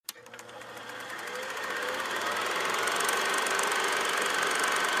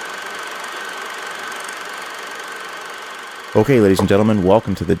Okay, ladies and gentlemen,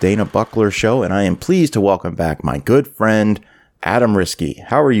 welcome to the Dana Buckler Show, and I am pleased to welcome back my good friend, Adam Riske.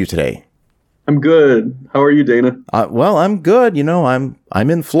 How are you today? I'm good. How are you, Dana? Well, I'm good. You know, I'm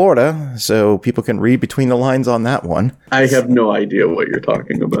in Florida, so people can read between the lines on that one. I have no idea what you're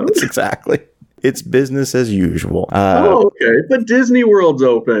talking about. That's exactly. It's business as usual. Okay. But Disney World's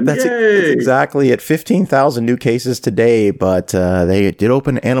open. That's Yay! exactly at 15,000 new cases today, but they did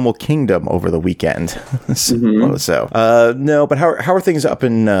open Animal Kingdom over the weekend. No, but how are things up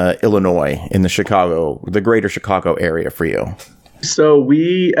in Illinois, in the greater Chicago area for you? So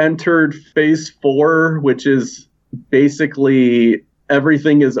we entered phase 4, which is basically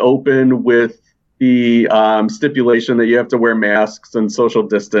everything is open with the stipulation that you have to wear masks and social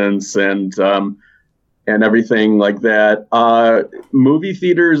distance and everything like that. Movie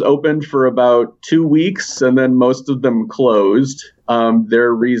theaters opened for about 2 weeks, and then most of them closed.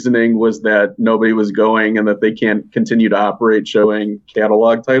 Their reasoning was that nobody was going and that they can't continue to operate showing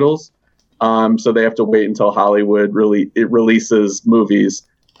catalog titles. So they have to wait until Hollywood releases movies,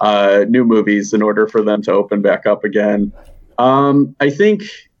 new movies, in order for them to open back up again. I think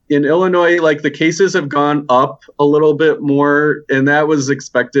in Illinois, like, the cases have gone up a little bit more, and that was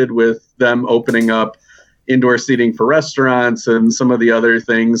expected with them opening up indoor seating for restaurants and some of the other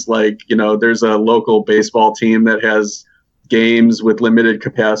things. Like, you know, there's a local baseball team that has games with limited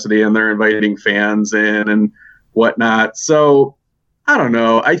capacity and they're inviting fans in and whatnot. So I don't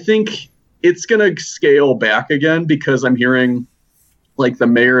know. I think it's going to scale back again, because I'm hearing, like, the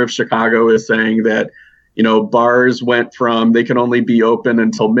mayor of Chicago is saying that, you know, bars went from they can only be open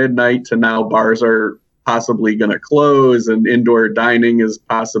until midnight to now bars are possibly going to close, and indoor dining is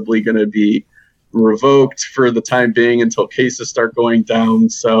possibly going to be revoked for the time being until cases start going down.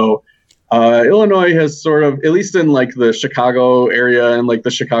 So Illinois has sort of, at least in like the Chicago area and like the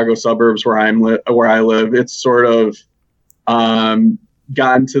Chicago suburbs where I live, it's sort of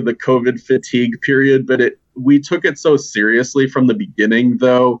gotten to the COVID fatigue period. But we took it so seriously from the beginning,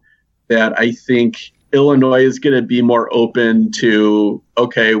 though, that I think Illinois is going to be more open to,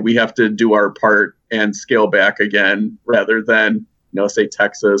 okay, we have to do our part and scale back again, rather than, you know, say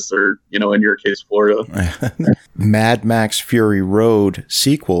Texas or, you know, in your case, Florida. Mad Max Fury Road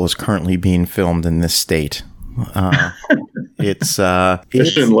sequel is currently being filmed in this state. I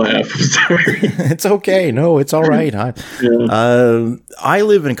shouldn't laugh. Sorry. It's okay. No, it's all right. I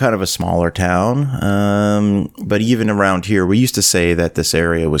live in kind of a smaller town, but even around here, we used to say that this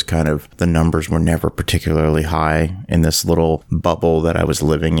area was kind of, the numbers were never particularly high in this little bubble that I was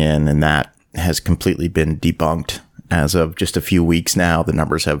living in, and that has completely been debunked. As of just a few weeks now, the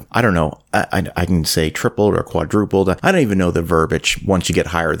numbers have, I don't know, I can say tripled or quadrupled. I don't even know the verbiage once you get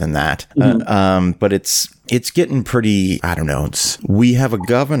higher than that. Mm-hmm. But it's getting pretty, I don't know. We have a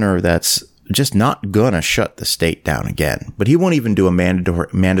governor that's just not gonna shut the state down again, but he won't even do a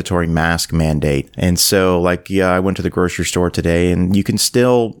mandatory mask mandate. And so, like, I went to the grocery store today, and you can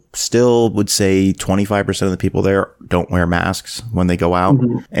still would say 25% of the people there don't wear masks when they go out.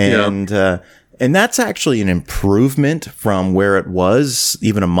 Mm-hmm. And that's actually an improvement from where it was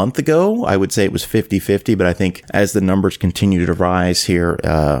even a month ago. I would say it was 50-50, but I think as the numbers continue to rise here,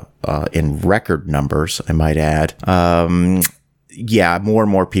 in record numbers, I might add, more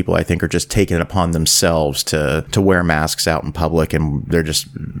and more people, I think, are just taking it upon themselves to wear masks out in public, and they're just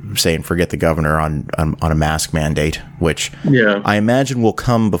saying, forget the governor on a mask mandate, which I imagine will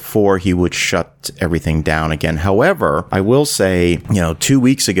come before he would shut everything down again. However, I will say, 2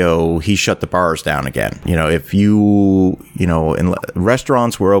 weeks ago, he shut the bars down again. If in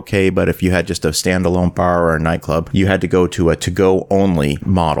restaurants were okay, but if you had just a standalone bar or a nightclub, you had to go to a to-go only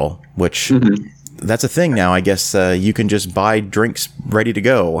model, which... Mm-hmm. That's a thing now. I guess you can just buy drinks ready to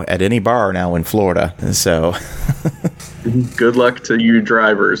go at any bar now in Florida. So good luck to you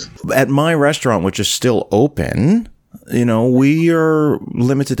drivers. At my restaurant, which is still open, we are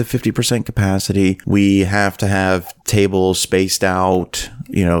limited to 50% capacity. We have to have tables spaced out,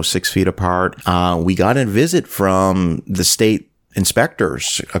 6 feet apart. We got a visit from the state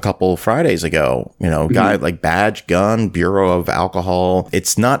inspectors a couple Fridays ago, guy like badge, gun, Bureau of Alcohol.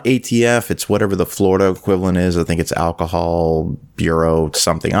 It's not ATF. It's whatever the Florida equivalent is. I think it's Alcohol Bureau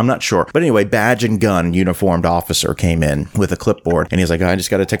something. I'm not sure. But anyway, badge and gun uniformed officer came in with a clipboard, and he's like, I just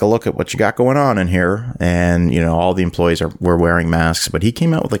got to take a look at what you got going on in here. And, all the employees were wearing masks, but he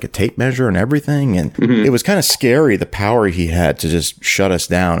came out with like a tape measure and everything. And it was kind of scary, the power he had to just shut us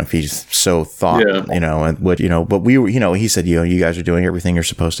down if he so thought, and what, but we were, he said, you guys are doing everything you're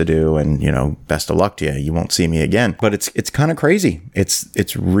supposed to do, and, best of luck to you. You won't see me again. But it's kind of crazy.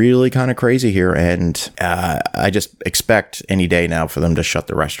 It's really kind of crazy here. And I just expect any day now for them to shut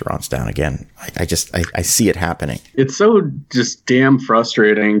the restaurants down again. I see it happening. It's so just damn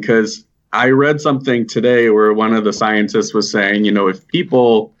frustrating, because I read something today where one of the scientists was saying, if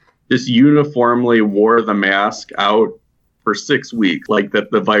people just uniformly wore the mask out for 6 weeks, like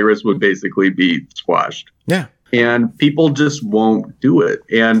that, the virus would basically be squashed. Yeah. And people just won't do it.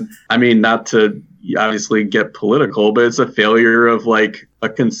 And I mean, not to obviously get political, but it's a failure of like a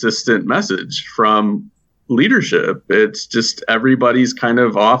consistent message from leadership. It's just everybody's kind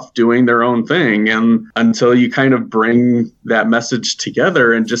of off doing their own thing. And until you kind of bring that message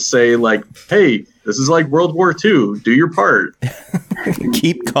together and just say like, hey, this is like World War II. Do your part.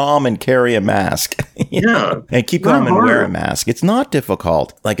 Keep calm and carry a mask. Yeah. And keep calm and wear a mask. It's not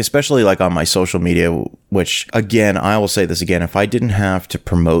difficult. Like, especially like on my social media, which again, I will say this again, if I didn't have to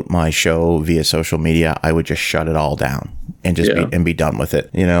promote my show via social media, I would just shut it all down and just be done with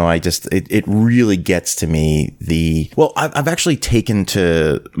it. It really gets to me. I've actually taken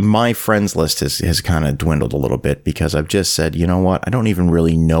to my friends list has kind of dwindled a little bit, because I've just said, you know what? I don't even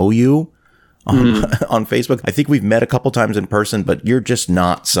really know you. On Facebook. I think we've met a couple times in person, but you're just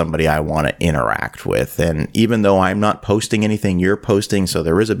not somebody I want to interact with. And even though I'm not posting anything, you're posting, so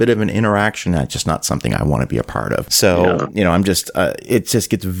there is a bit of an interaction. That's just not something I want to be a part of. So, I'm just, it just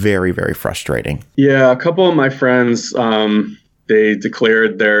gets very, very frustrating. Yeah. A couple of my friends, they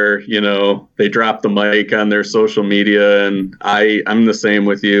declared they dropped the mic on their social media, and I'm the same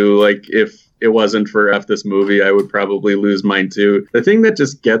with you. Like, if it wasn't for F this movie, I would probably lose mine too. The thing that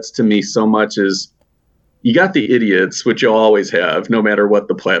just gets to me so much is you got the idiots, which you'll always have, no matter what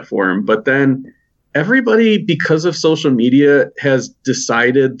the platform. But then everybody, because of social media, has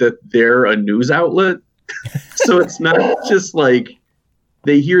decided that they're a news outlet. So it's not just like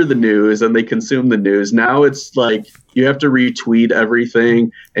they hear the news and they consume the news. Now it's like you have to retweet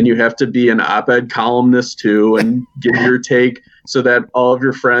everything, and you have to be an op-ed columnist too and give your take so that all of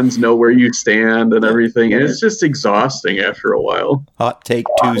your friends know where you stand and everything. And it's just exhausting after a while. Hot Take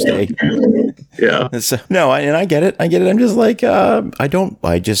Tuesday. Yeah. I get it. I'm just like,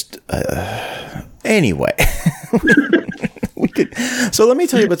 anyway. So let me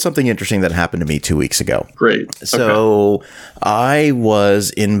tell you about something interesting that happened to me 2 weeks ago. Great. So I was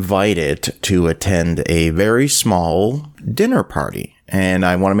invited to attend a very small dinner party. And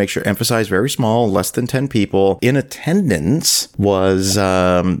I want to make sure, emphasize very small, less than 10 people. In attendance was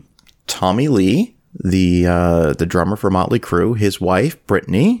Tommy Lee, the drummer for Motley Crue, his wife,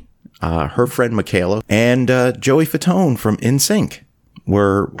 Brittany, her friend Michaela, and Joey Fatone from NSYNC.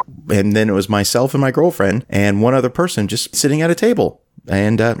 And then it was myself and my girlfriend and one other person just sitting at a table,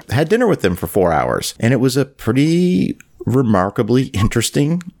 and had dinner with them for 4 hours. And it was a pretty remarkably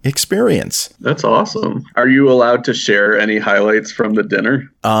interesting experience. That's awesome. Are you allowed to share any highlights from the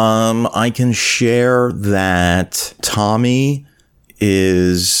dinner? I can share that Tommy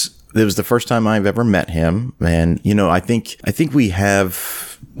it was the first time I've ever met him. And, I think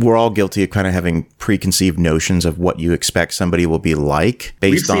we're all guilty of kind of having preconceived notions of what you expect somebody will be like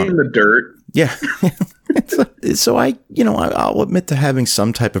based on. We've seen the dirt. Yeah. So I'll admit to having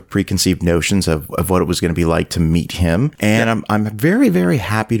some type of preconceived notions of what it was going to be like to meet him. And I'm very, very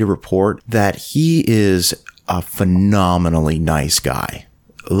happy to report that he is a phenomenally nice guy.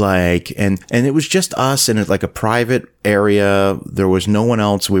 And it was just us in like a private area. There was no one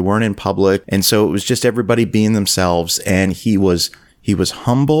else. We weren't in public. And so it was just everybody being themselves. And he was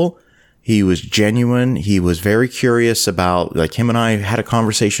humble. He was genuine. He was very curious about, like, him and I had a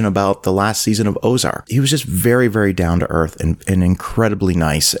conversation about the last season of Ozark. He was just very, very down to earth and incredibly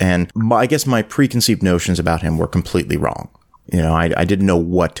nice. And I guess my preconceived notions about him were completely wrong. I didn't know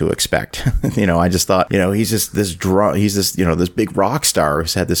what to expect. I just thought, he's just this this big rock star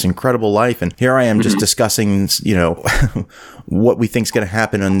who's had this incredible life. And here I am just discussing, what we think is going to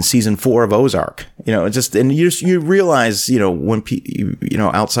happen in season 4 of Ozark. And you realize, when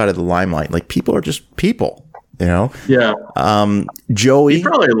outside of the limelight, like, people are just people. Yeah. Joey, he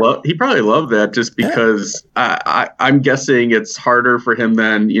probably loved that, just because I'm guessing it's harder for him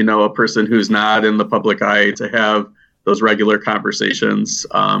than, a person who's not in the public eye to have those regular conversations.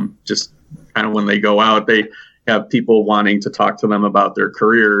 Just kind of when they go out, they have people wanting to talk to them about their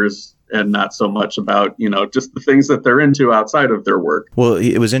careers and not so much about, just the things that they're into outside of their work. Well,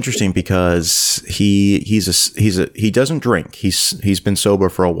 it was interesting because he doesn't drink. He's been sober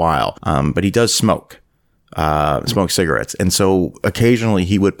for a while, but he does smoke. smoke cigarettes. And so occasionally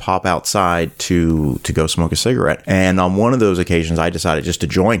he would pop outside to go smoke a cigarette. And on one of those occasions, I decided just to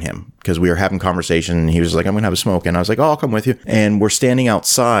join him because we were having conversation and he was like, I'm going to have a smoke. And I was like, oh, I'll come with you. And we're standing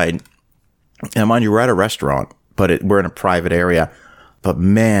outside. And mind you, we're at a restaurant, but we're in a private area. But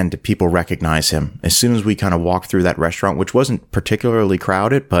man, did people recognize him as soon as we kind of walked through that restaurant, which wasn't particularly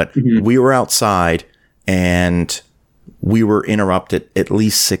crowded, but we were outside and we were interrupted at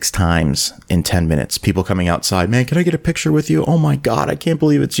least 6 times in 10 minutes. People coming outside, man, can I get a picture with you? Oh my God, I can't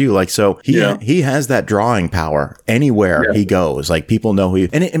believe it's you. Like, so he has that drawing power anywhere he goes. Like people know who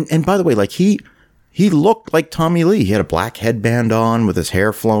and by the way, like he looked like Tommy Lee. He had a black headband on with his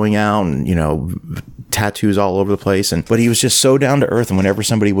hair flowing out and, tattoos all over the place. But he was just so down to earth. And whenever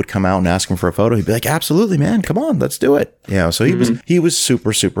somebody would come out and ask him for a photo, he'd be like, absolutely, man, come on, let's do it. So he was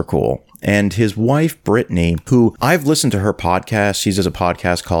super, super cool. And his wife, Brittany, who I've listened to her podcast. She does a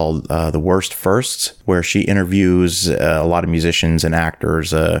podcast called The Worst Firsts, where she interviews a lot of musicians and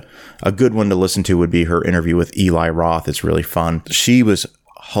actors. A good one to listen to would be her interview with Eli Roth. It's really fun. She was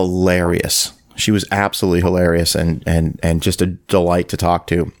hilarious. She was absolutely hilarious and just a delight to talk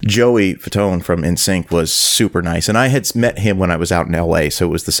to. Joey Fatone from NSYNC was super nice. And I had met him when I was out in LA. So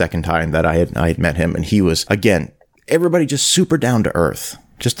it was the second time that I had met him. And he was, again, everybody just super down to earth.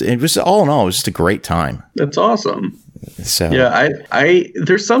 It was all in all, it was just a great time. That's awesome. So yeah, I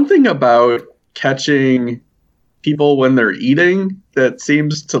there's something about catching people when they're eating that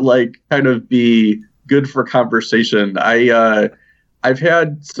seems to like kind of be good for conversation. I've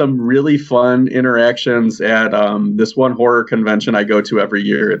had some really fun interactions at this one horror convention I go to every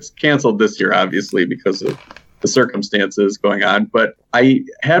year. It's canceled this year, obviously, because of the circumstances going on. But I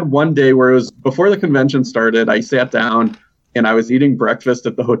had one day where it was before the convention started. I sat down and I was eating breakfast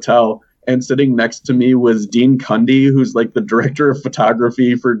at the hotel. And sitting next to me was Dean Cundy, who's like the director of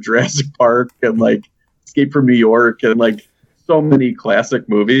photography for Jurassic Park and like Escape from New York and like so many classic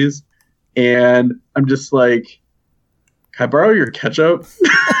movies. And I'm just like, can I borrow your ketchup?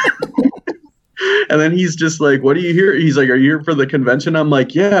 And then he's just like, what are you here? He's like, are you here for the convention? I'm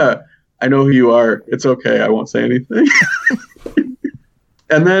like, yeah, I know who you are. It's okay. I won't say anything.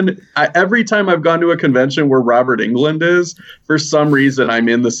 And then every time I've gone to a convention where Robert Englund is, for some reason, I'm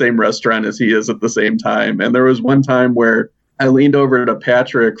in the same restaurant as he is at the same time. And there was one time where I leaned over to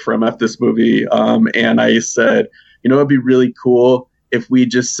Patrick from F This Movie, and I said, it'd be really cool if we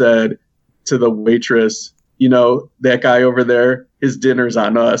just said to the waitress, that guy over there, his dinner's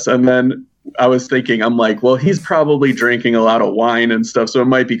on us. And then I was thinking, I'm like, well, he's probably drinking a lot of wine and stuff, so it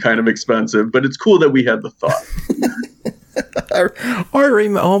might be kind of expensive, but it's cool that we had the thought.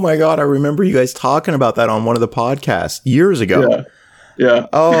 Oh my God, I remember you guys talking about that on one of the podcasts years ago. Yeah.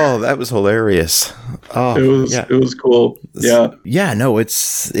 Oh, that was hilarious. Oh, it was cool. Yeah. Yeah, no,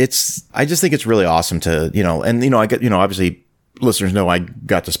 it's I just think it's really awesome to, I get, obviously listeners know I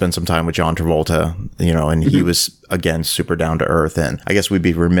got to spend some time with John Travolta, and he was, again, super down to earth. And I guess we'd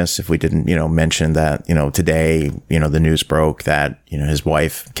be remiss if we didn't, mention that, today, the news broke that, his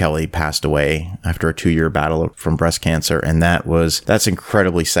wife, Kelly, passed away after a 2-year battle from breast cancer. And that's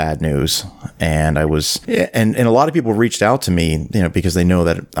incredibly sad news. And and a lot of people reached out to me, because they know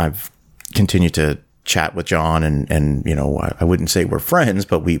that I've continued to chat with John and I wouldn't say we're friends,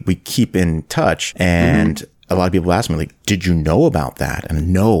 but we keep in touch. And a lot of people ask me, like, did you know about that? And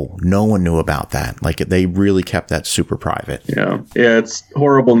no one knew about that. Like, they really kept that super private. Yeah, it's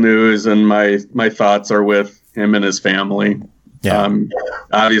horrible news. And my thoughts are with him and his family. Yeah.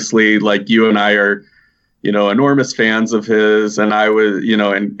 Obviously, like you and I are, enormous fans of his. And I was,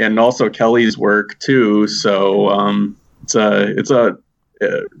 and also Kelly's work too. So it's a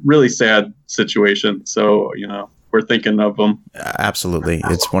really sad situation. So, we're thinking of them. Absolutely.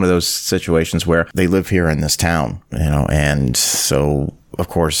 It's one of those situations where they live here in this town, and so, of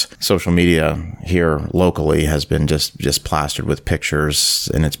course, social media here locally has been just plastered with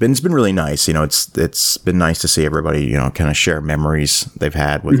pictures, and it's been really nice. It's been nice to see everybody, kind of share memories they've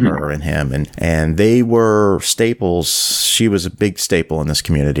had with her and him, and they were staples. She was a big staple in this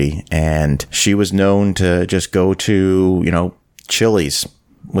community, and she was known to just go to, Chili's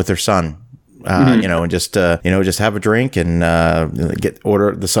with her son. And just have a drink and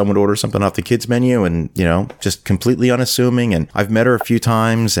the son would order something off the kids menu and, just completely unassuming. And I've met her a few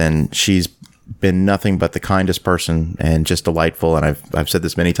times and she's been nothing but the kindest person and just delightful. And I've said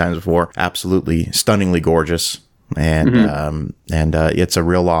this many times before, absolutely stunningly gorgeous. And it's a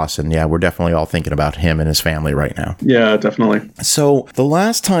real loss. And yeah, we're definitely all thinking about him and his family right now. Yeah, definitely. So the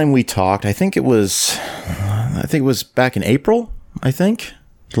last time we talked, I think it was back in April,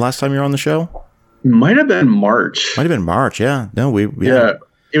 the last time you were on the show? Might have been March. Yeah. No, Yeah.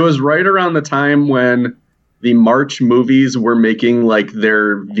 It was right around the time when the March movies were making like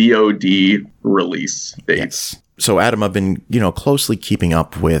their VOD release dates. Yes. So, Adam, I've been, closely keeping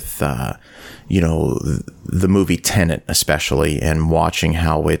up with, the movie Tenet, especially, and watching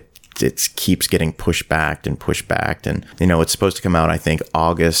how it keeps getting pushed back. And, it's supposed to come out, I think,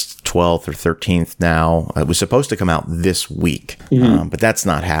 August 12th or 13th now. It was supposed to come out this week, but that's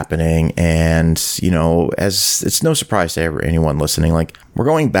not happening. And, as it's no surprise to anyone listening, like, we're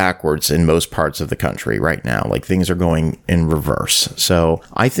going backwards in most parts of the country right now. Like, things are going in reverse. So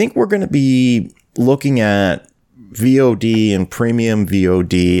I think we're going to be looking at VOD and premium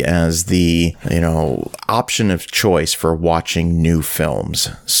VOD as the, option of choice for watching new films.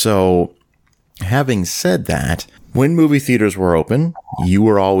 So having said that, when movie theaters were open, you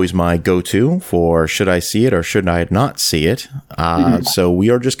were always my go-to for should I see it or should I not see it. So we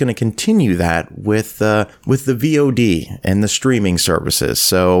are just going to continue that with the VOD and the streaming services.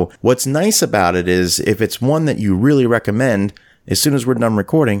 So what's nice about it is if it's one that you really recommend, as soon as we're done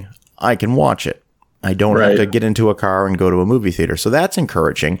recording, I can watch it. I don't have to get into a car and go to a movie theater. So that's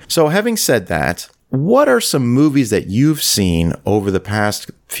encouraging. So having said that, what are some movies that you've seen over the past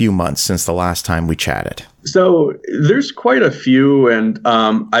few months since the last time we chatted? So there's quite a few, and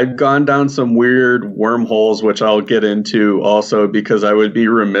I've gone down some weird wormholes, which I'll get into also because I would be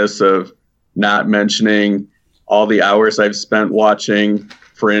remiss of not mentioning all the hours I've spent watching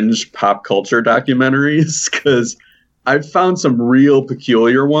fringe pop culture documentaries because I've found some real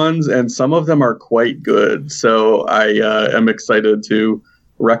peculiar ones, and some of them are quite good. So I am excited to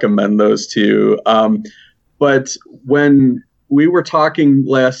recommend those to you. But when we were talking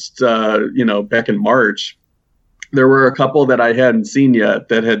last, back in March, there were a couple that I hadn't seen yet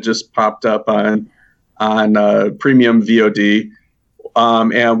that had just popped up on premium VOD.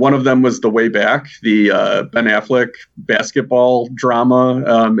 And one of them was The Way Back, the Ben Affleck basketball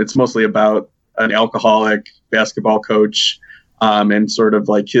drama. It's mostly about an alcoholic basketball coach and sort of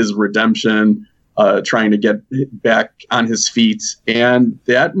like his redemption, trying to get back on his feet. And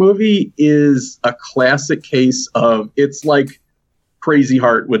that movie is a classic case of, it's like Crazy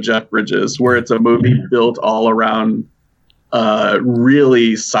Heart with Jeff Bridges, where it's a movie built all around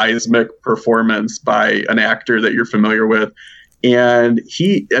really seismic performance by an actor that you're familiar with. And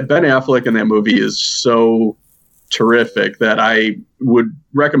Ben Affleck in that movie is so terrific that I would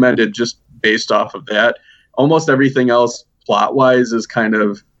recommend it just based off of that. Almost everything else plot-wise is kind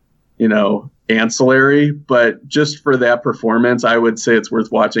of, ancillary, but just for that performance, I would say it's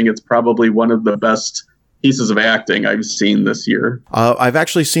worth watching. It's probably one of the best pieces of acting I've seen this year. I've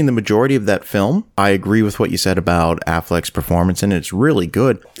actually seen the majority of that film. I agree with what you said about Affleck's performance, and it's really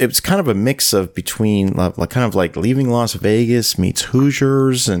good. It's kind of a mix of between kind of like Leaving Las Vegas meets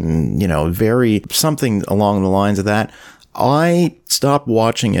Hoosiers and, very something along the lines of that. I stopped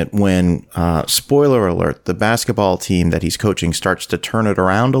watching it when, spoiler alert, the basketball team that he's coaching starts to turn it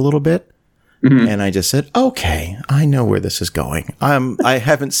around a little bit. Mm-hmm. And I just said, okay, I know where this is going. I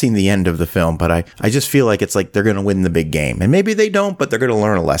haven't seen the end of the film, but I just feel like it's like they're going to win the big game. And maybe they don't, but they're going to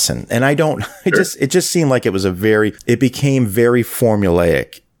learn a lesson. And I don't, it just seemed like it became very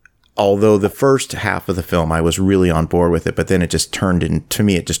formulaic. Although the first half of the film, I was really on board with it, but then it just turned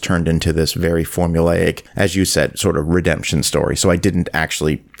into this very formulaic, as you said, sort of redemption story. So I didn't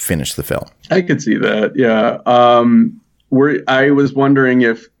actually finish the film. I could see that. Yeah. I was wondering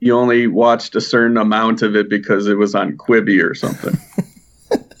if you only watched a certain amount of it because it was on Quibi or something.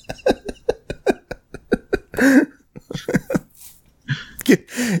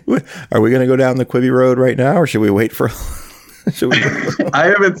 Are we going to go down the Quibi road right now, or should we wait for... I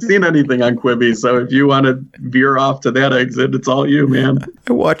haven't seen anything on Quibi, so if you want to veer off to that exit, it's all you, man.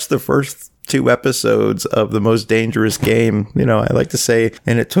 I watched the first 2 episodes of The Most Dangerous Game, I like to say,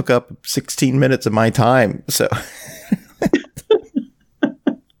 and it took up 16 minutes of my time. So...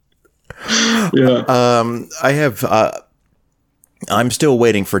 Yeah. I'm still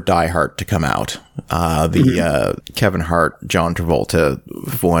waiting for Die Hard to come out. Kevin Hart, John Travolta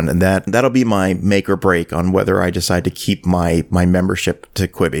one, and that'll be my make or break on whether I decide to keep my membership to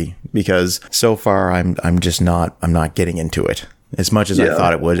Quibi, because so far I'm not getting into it as much as I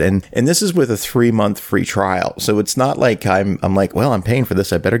thought it would. And this is with a 3-month free trial. So it's not like I'm like, well, I'm paying for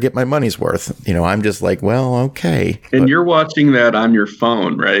this, I better get my money's worth. I'm just like, well, okay. And you're watching that on your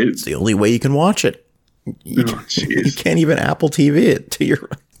phone, right? It's the only way you can watch it. You can't even Apple TV it to your...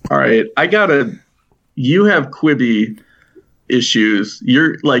 All right. You have Quibi issues.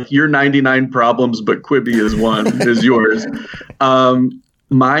 You're 99 problems, but Quibi is one, is yours.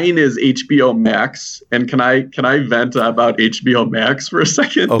 Mine is HBO Max. And can I vent about HBO Max for a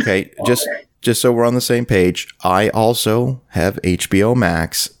second? Okay. Just just so we're on the same page, I also have HBO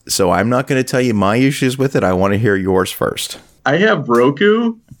Max, so I'm not going to tell you my issues with it. I want to hear yours first. I have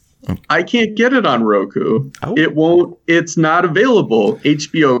Roku. I can't get it on Roku. Oh. It's not available.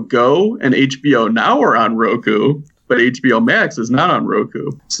 HBO Go and HBO Now are on Roku, but HBO Max is not on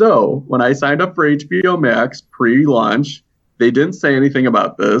Roku. So when I signed up for HBO Max pre-launch, they didn't say anything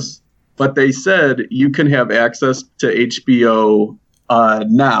about this, but they said you can have access to HBO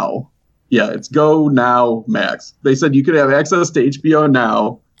Now. Yeah, it's Go Now Max. They said you could have access to HBO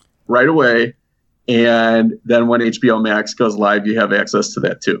Now right away. And then when HBO Max goes live, you have access to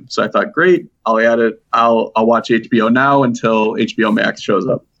that too. So I thought, great, I'll add it. I'll watch HBO Now until HBO Max shows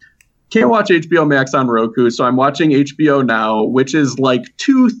up. Can't watch HBO Max on Roku, so I'm watching HBO Now, which is like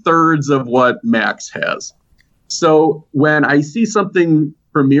 2/3 of what Max has. So when I see something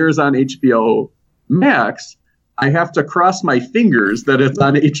premieres on HBO Max, I have to cross my fingers that it's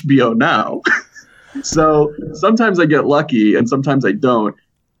on HBO Now. So sometimes I get lucky and sometimes I don't.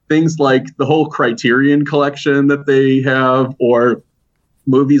 Things like the whole Criterion collection that they have, or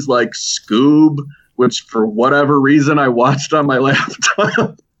movies like Scoob, which for whatever reason I watched on my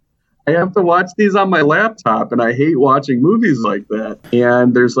laptop. I have to watch these on my laptop, and I hate watching movies like that.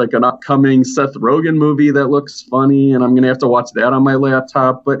 And there's like an upcoming Seth Rogen movie that looks funny, and I'm going to have to watch that on my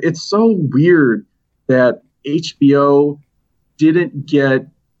laptop. But it's so weird that HBO didn't get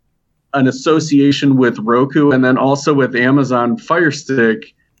an association with Roku and then also with Amazon Fire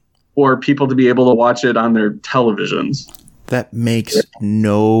Stick for people to be able to watch it on their televisions. That makes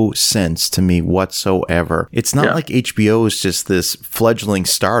no sense to me whatsoever. It's not like HBO is just this fledgling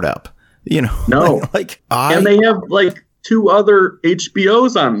startup, you know. No, and they have like 2 other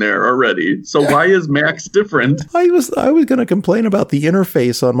HBOs on there already. So why is Max different? I was going to complain about the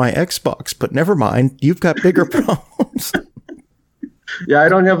interface on my Xbox, but never mind. You've got bigger problems. Yeah, I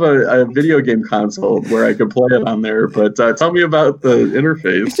don't have a video game console where I can play it on there, but tell me about the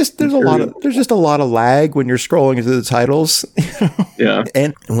interface. It's just there's just a lot of lag when you're scrolling through the titles. You know? Yeah.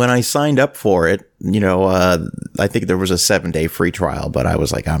 And when I signed up for it, you know, I think there was a 7-day free trial, but I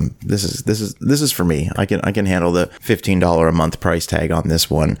was like, this is for me. I can handle the $15 a month price tag on this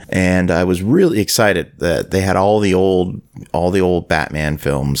one. And I was really excited that they had all the old Batman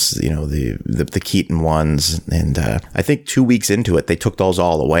films, you know, the Keaton ones. And I think 2 weeks into it, they took those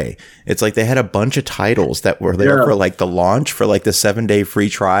all away. It's like they had a bunch of titles that were there for like the launch for like the 7-day free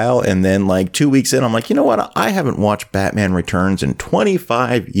trial. And then like 2 weeks in, I'm like, you know what? I haven't watched Batman Returns in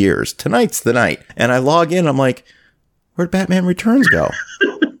 25 years. Tonight's the night. And I log in, I'm like, where'd Batman Returns go?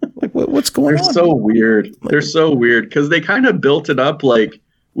 Like, what's going on? They're so weird. They're so weird because they kind of built it up like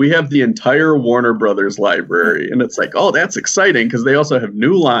we have the entire Warner Brothers library. And it's like, oh, that's exciting because they also have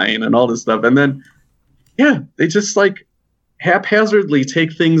New Line and all this stuff. And then, they just like haphazardly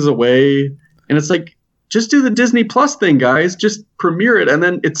take things away. And it's like, just do the Disney Plus thing, guys. Just premiere it and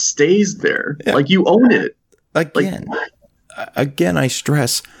then it stays there. Yeah. Like you own it. Again, I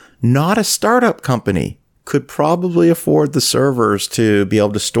stress, not a startup company could probably afford the servers to be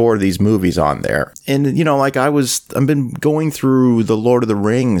able to store these movies on there. And, you know, like I've been going through the Lord of the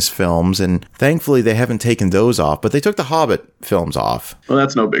Rings films, and thankfully they haven't taken those off, but they took the Hobbit films off. Well,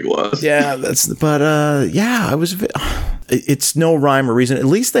 that's no big loss. Yeah, it's no rhyme or reason. At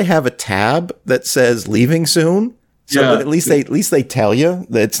least they have a tab that says leaving soon. So at least they tell you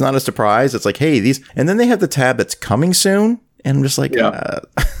that it's not a surprise. It's like, hey, these, and then they have the tab that's coming soon. And I'm just like,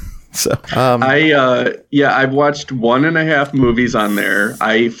 So I've watched 1.5 movies on there.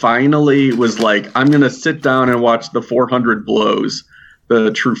 I finally was like, I'm going to sit down and watch the 400 Blows,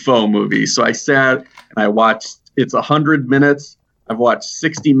 the Truffaut movie. So I sat and I watched, it's 100 minutes. I've watched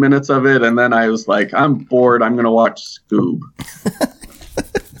 60 minutes of it. And then I was like, I'm bored. I'm going to watch Scoob.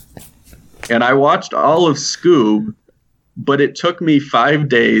 And I watched all of Scoob, but it took me 5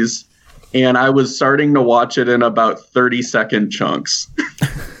 days. And I was starting to watch it in about 30-second chunks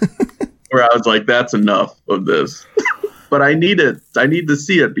where I was like, that's enough of this. But I need it. I need to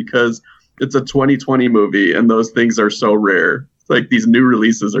see it because it's a 2020 movie and those things are so rare. It's like these new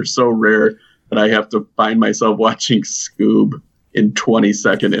releases are so rare that I have to find myself watching Scoob in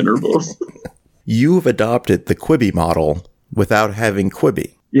 20-second intervals. You've adopted the Quibi model without having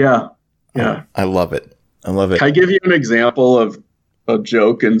Quibi. Yeah. I love it. Can I give you an example of a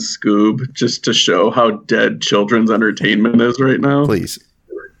joke in Scoob just to show how dead children's entertainment is right now? Please.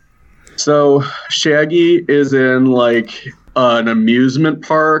 So Shaggy is in like an amusement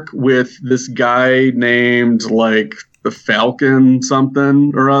park with this guy named like the Falcon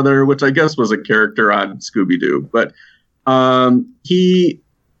something or other, which I guess was a character on Scooby-Doo. But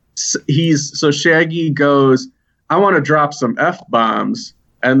so Shaggy goes, I want to drop some F-bombs.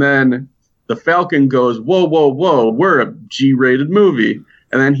 And then the Falcon goes, whoa, whoa, whoa, we're a G-rated movie.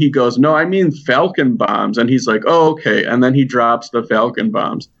 And then he goes, no, I mean Falcon bombs. And he's like, oh, okay. And then he drops the Falcon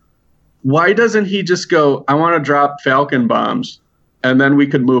bombs. Why doesn't he just go, I want to drop Falcon bombs, and then we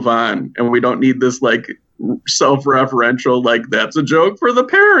could move on, and we don't need this like self-referential, like, that's a joke for the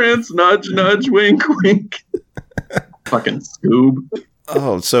parents, nudge, nudge, wink, wink. Fucking Scoob.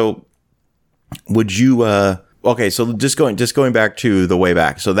 Oh, so would you okay, so just going back to the way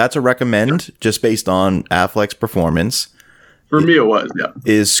back. So that's a recommend just based on Affleck's performance. For me it was, yeah.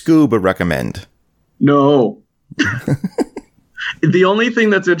 Is Scoob a recommend? No. The only thing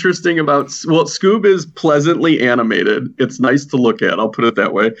that's interesting about, well, Scoob is pleasantly animated. It's nice to look at, I'll put it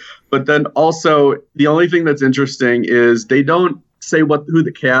that way. But then also, the only thing that's interesting is they don't say who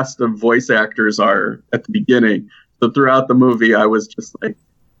the cast of voice actors are at the beginning. So throughout the movie, I was just like,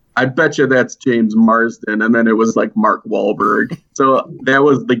 I bet you that's James Marsden. And then it was like Mark Wahlberg. So that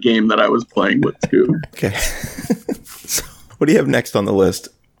was the game that I was playing with Scoob. Okay. So what do you have next on the list?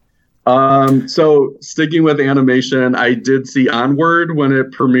 So sticking with animation, I did see Onward when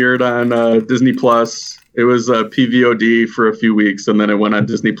it premiered on Disney Plus. It was PVOD for a few weeks, and then it went on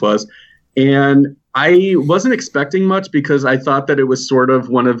Disney Plus. And I wasn't expecting much because I thought that it was sort of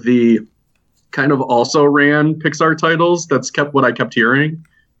one of the kind of also ran Pixar titles. That's what I kept hearing.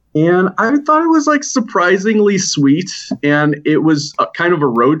 And I thought it was like surprisingly sweet, and it was kind of a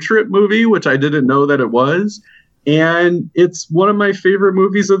road trip movie, which I didn't know that it was. And it's one of my favorite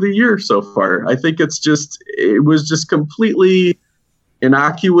movies of the year so far. I think it was just completely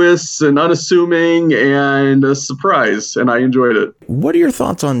innocuous and unassuming and a surprise, and I enjoyed it. What are your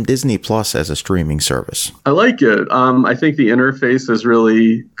thoughts on Disney Plus as a streaming service? I like it. I think the interface is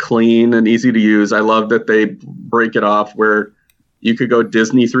really clean and easy to use. I love that they break it off where you could go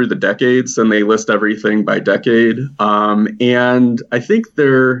Disney through the decades and they list everything by decade. And I think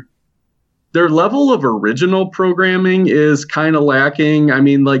their level of original programming is kind of lacking. I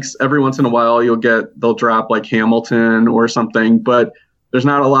mean, like every once in a while they'll drop like Hamilton or something, but there's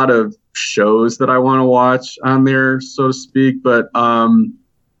not a lot of shows that I want to watch on there, so to speak. But I'm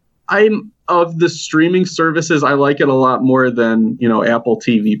of the streaming services, I like it a lot more than, Apple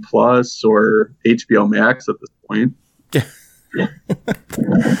TV Plus or HBO Max at this point.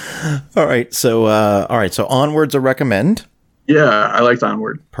 All right. So Onward's a recommend. Yeah, I liked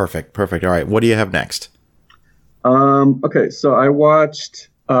Onward. Perfect. All right. What do you have next? Okay, so I watched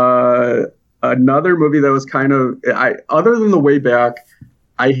another movie that was other than The Way Back,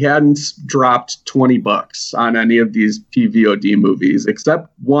 I hadn't dropped $20 on any of these PVOD movies, except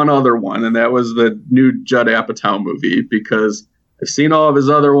one other one, and that was the new Judd Apatow movie, because I've seen all of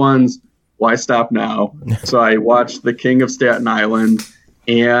his other ones. Why stop now? So I watched The King of Staten Island.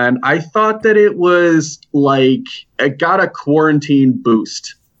 And I thought that it was like, it got a quarantine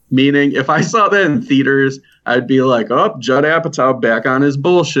boost. Meaning, if I saw that in theaters, I'd be like, oh, Judd Apatow back on his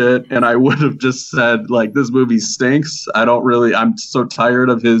bullshit. And I would have just said, like, this movie stinks. I'm so tired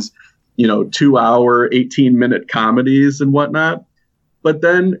of his, 2-hour, 18-minute comedies and whatnot. But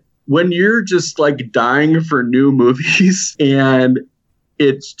then when you're just like dying for new movies and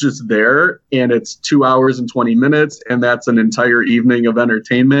it's just there and it's 2 hours and 20 minutes and that's an entire evening of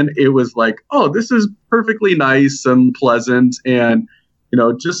entertainment, it was like, oh, this is perfectly nice and pleasant and,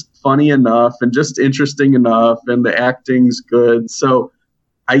 just funny enough and just interesting enough and the acting's good. So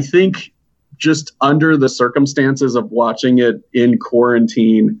I think just under the circumstances of watching it in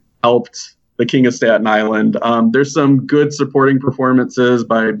quarantine helped The King of Staten Island. There's some good supporting performances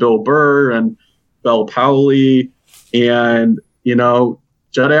by Bill Burr and Belle Powley, and,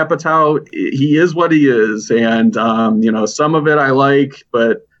 Judd Apatow, he is what he is. And, some of it I like,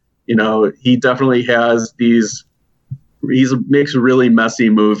 but, he definitely has he makes really messy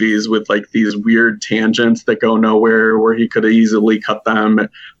movies with like these weird tangents that go nowhere where he could easily cut them.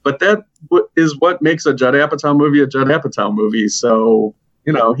 But that is what makes a Judd Apatow movie a Judd Apatow movie. So,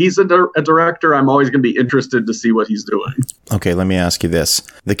 he's a director. I'm always going to be interested to see what he's doing. Okay, let me ask you this.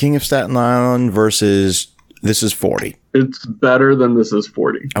 The King of Staten Island versus This Is 40. It's better than This Is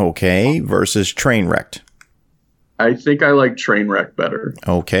 40. Okay, versus Trainwrecked. I think I like Trainwreck better.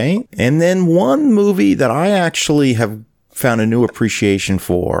 Okay. And then one movie that I actually have found a new appreciation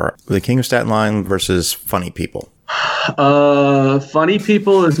for, The King of Staten Island versus Funny People. Funny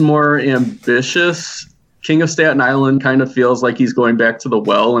People is more ambitious. King of Staten Island kind of feels like he's going back to the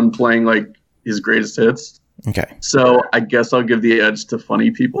well and playing like his greatest hits. Okay. So I guess I'll give the edge to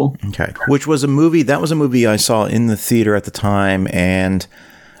Funny People. Okay. Which was a movie I saw in the theater at the time, and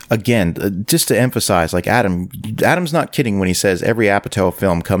again, just to emphasize, like Adam's not kidding when he says every Apatow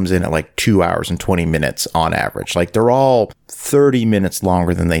film comes in at like 2 hours and 20 minutes on average. Like they're all 30 minutes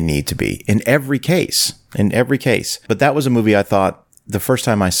longer than they need to be in every case. But that was a movie I thought the first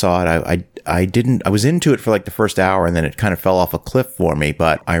time I saw it, I was into it for like the first hour and then it kind of fell off a cliff for me.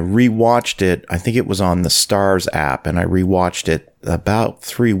 But I rewatched it. I think it was on the Stars app, and I rewatched it about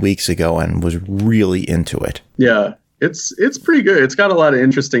 3 weeks ago and was really into it. Yeah. It's pretty good. It's got a lot of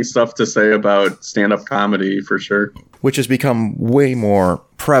interesting stuff to say about stand-up comedy for sure. Which has become way more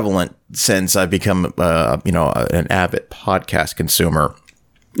prevalent since I've become, an avid podcast consumer.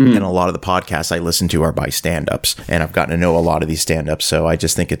 And a lot of the podcasts I listen to are by stand-ups, and I've gotten to know a lot of these stand-ups. So I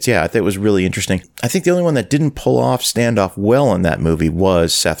just think I thought it was really interesting. I think the only one that didn't pull off standoff well in that movie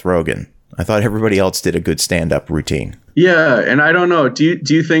was Seth Rogen. I thought everybody else did a good stand-up routine. Yeah, and I don't know. Do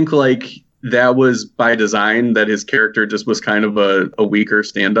you think like that was by design, that his character just was kind of a weaker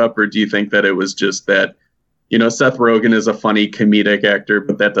stand-up, or do you think that it was just that, Seth Rogen is a funny comedic actor,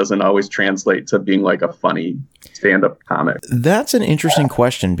 but that doesn't always translate to being like a funny stand-up comic? That's an interesting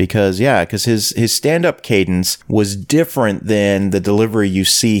question because his stand-up cadence was different than the delivery you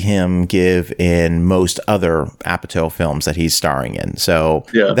see him give in most other Apatow films that he's starring in. So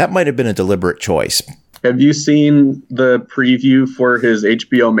that might have been a deliberate choice. Have you seen the preview for his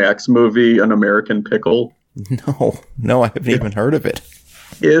HBO Max movie, An American Pickle? No, I haven't even heard of it.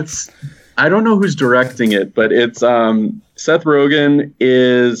 I don't know who's directing it, but it's Seth Rogen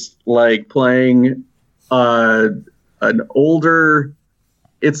is like playing an older,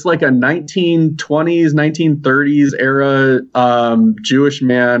 it's like a 1920s, 1930s era Jewish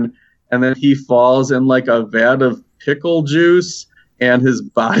man, and then he falls in like a vat of pickle juice, and his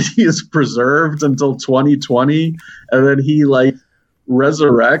body is preserved until 2020, and then he like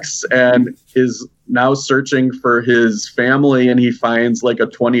resurrects and is now searching for his family, and he finds like a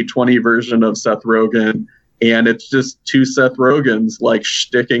 2020 version of Seth Rogen, and it's just two Seth Rogens like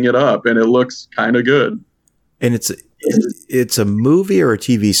shticking it up, and it looks kind of good. And it's a movie or a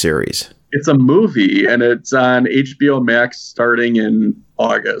TV series? It's a movie, and it's on HBO Max starting in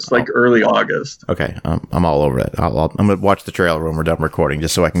August, early August. Okay, I'm all over it. I'm going to watch the trailer when we're done recording,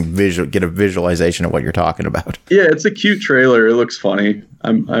 just so I can get a visualization of what you're talking about. Yeah, it's a cute trailer. It looks funny.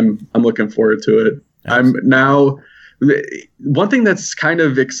 I'm looking forward to it. I'm now. One thing that's kind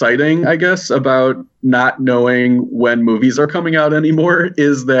of exciting, I guess, about not knowing when movies are coming out anymore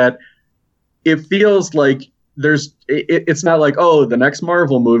is that it feels like it's not like, oh, the next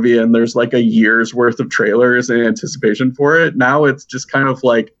Marvel movie and there's like a year's worth of trailers in anticipation for it. Now it's just kind of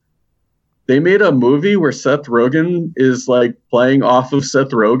like they made a movie where Seth Rogen is like playing off of Seth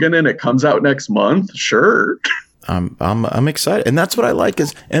Rogen and it comes out next month. Sure. I'm excited. And that's what I like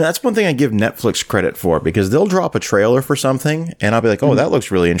and that's one thing I give Netflix credit for, because they'll drop a trailer for something and I'll be like, oh, that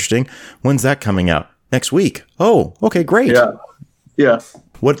looks really interesting. When's that coming out? Next week. Oh, okay, great. Yeah.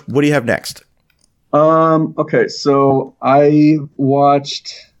 What do you have next? Okay, so I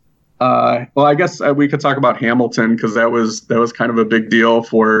watched, I guess we could talk about Hamilton, because that was kind of a big deal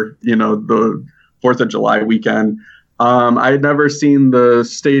for, the 4th of July weekend. I had never seen the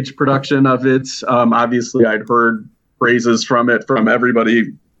stage production of it. Obviously I'd heard praises from it from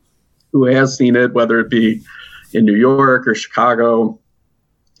everybody who has seen it, whether it be in New York or Chicago.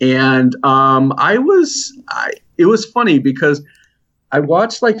 And, it was funny because I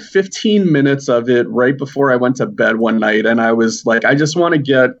watched like 15 minutes of it right before I went to bed one night. And I was like, I just want to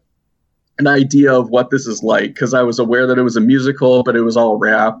get an idea of what this is like, because I was aware that it was a musical, but it was all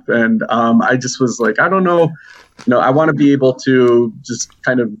rap. And I just was like, I don't know. I want to be able to just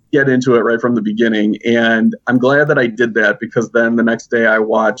kind of get into it right from the beginning. And I'm glad that I did that, because then the next day I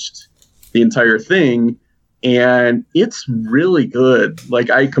watched the entire thing. And it's really good. Like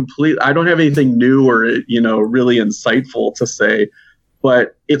I don't have anything new or, really insightful to say.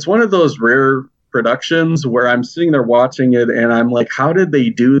 But it's one of those rare productions where I'm sitting there watching it and I'm like, how did they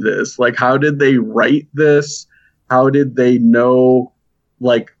do this? Like, how did they write this? How did they know,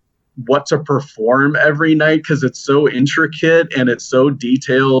 like, what to perform every night? Because it's so intricate and it's so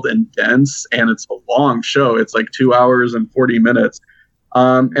detailed and dense, and it's a long show. It's like 2 hours and 40 minutes.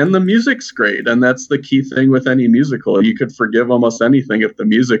 And the music's great. And that's the key thing with any musical. You could forgive almost anything if the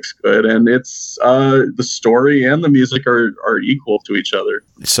music's good. And it's the story and the music are equal to each other.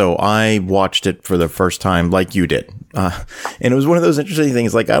 So I watched it for the first time like you did. And it was one of those interesting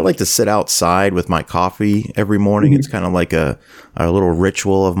things. Like I like to sit outside with my coffee every morning. Mm-hmm. It's kind of like a little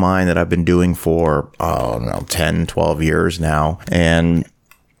ritual of mine that I've been doing for, 10, 12 years now. And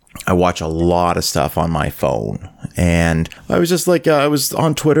I watch a lot of stuff on my phone. And I was just like, I was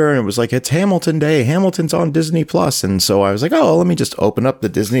on Twitter and it was like, it's Hamilton Day. Hamilton's on Disney Plus. And so I was like, oh, let me just open up the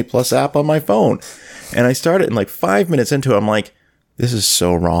Disney Plus app on my phone. And I started, and like 5 minutes into it, I'm like, this is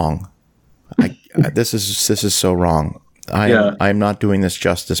so wrong. This is so wrong. I'm not doing this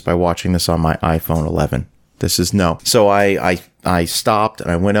justice by watching this on my iPhone 11. This is no. So I stopped and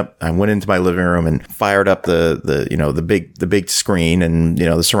I went into my living room and fired up the big screen and,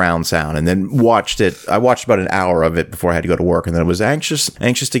 the surround sound, and then watched it. I watched about an hour of it before I had to go to work, and then I was anxious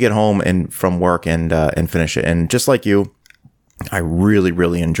to get home and from work and finish it. And just like you, I really,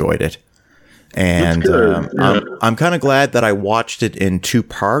 really enjoyed it. And I'm kind of glad that I watched it in 2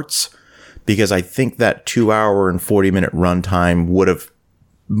 parts, because I think that 2 hour and 40-minute runtime would have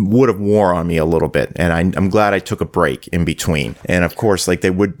wore on me a little bit, and I'm glad I took a break in between. And of course, like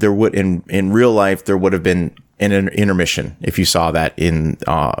there would in real life, there would have been an intermission if you saw that in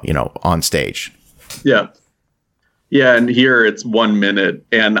on stage. Yeah, and here it's 1 minute,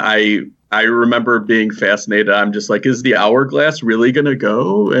 and I remember being fascinated. I'm just like, is the hourglass really gonna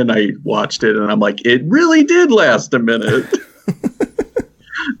go? And I watched it, and I'm like, it really did last a minute.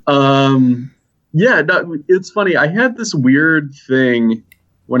 It's funny. I had this weird thing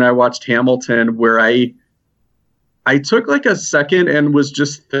when I watched Hamilton where I took like a second and was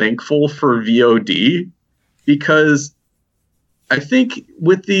just thankful for VOD, because I think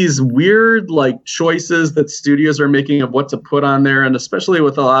with these weird like choices that studios are making of what to put on there, and especially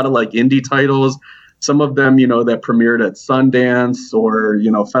with a lot of like indie titles, some of them, that premiered at Sundance or,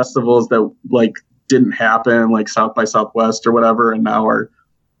 festivals that like didn't happen, like South by Southwest or whatever, and now are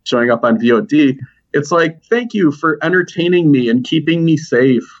showing up on VOD. It's like, thank you for entertaining me and keeping me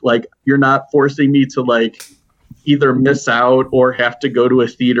safe. Like, you're not forcing me to like either miss out or have to go to a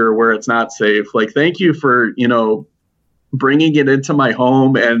theater where it's not safe. Like, thank you for, bringing it into my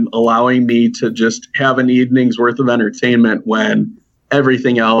home and allowing me to just have an evening's worth of entertainment when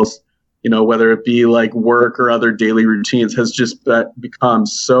everything else, whether it be like work or other daily routines, has just become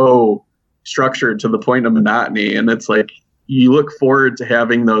so structured to the point of monotony. And it's like, you look forward to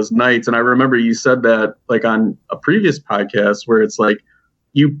having those nights. And I remember you said that like on a previous podcast where it's like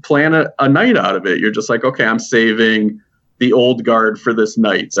you plan a night out of it. You're just like, okay, I'm saving the Old Guard for this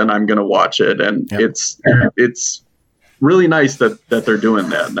night and I'm going to watch it. And it's really nice that they're doing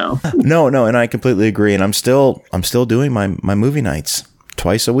that now. No. And I completely agree. And I'm still doing my movie nights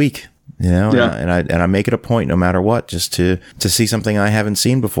twice a week, and I make it a point no matter what, just to see something I haven't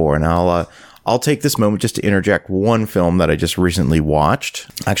seen before. And I'll take this moment just to interject one film that I just recently watched.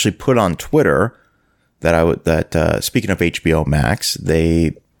 I actually put on Twitter that speaking of HBO Max,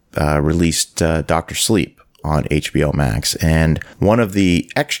 they released Dr. Sleep on HBO Max, and one of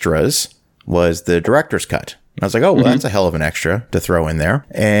the extras was the director's cut. And I was like, oh, well, that's a hell of an extra to throw in there.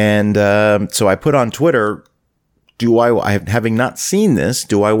 And so I put on Twitter, having not seen this,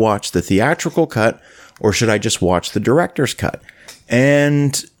 do I watch the theatrical cut or should I just watch the director's cut?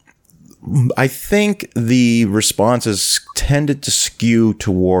 And I think the responses tended to skew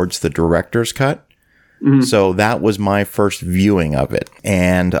towards the director's cut. Mm-hmm. So that was my first viewing of it.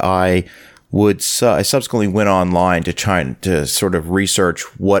 And I subsequently went online to try to sort of research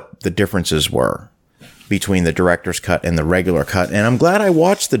what the differences were between the director's cut and the regular cut. And I'm glad I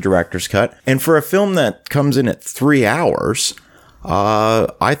watched the director's cut. And for a film that comes in at 3 hours,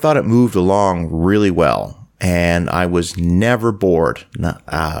 I thought it moved along really well. And I was never bored,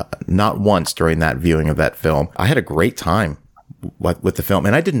 not once during that viewing of that film. I had a great time with the film,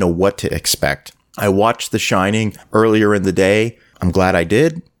 and I didn't know what to expect. I watched The Shining earlier in the day. I'm glad I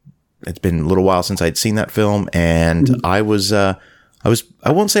did. It's been a little while since I'd seen that film, and I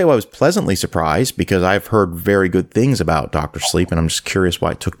won't say I was pleasantly surprised, because I've heard very good things about Dr. Sleep, and I'm just curious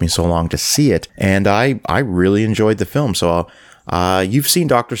why it took me so long to see it. And I really enjoyed the film. So you've seen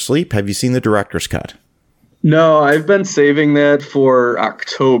Dr. Sleep. Have you seen the director's cut? No, I've been saving that for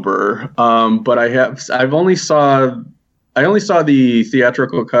October. But I only saw the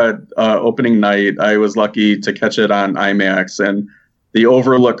theatrical cut opening night. I was lucky to catch it on IMAX, and the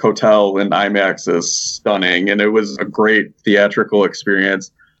Overlook Hotel in IMAX is stunning, and it was a great theatrical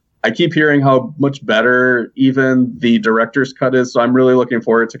experience. I keep hearing how much better even the director's cut is, so I'm really looking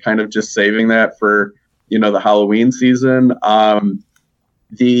forward to kind of just saving that for, the Halloween season.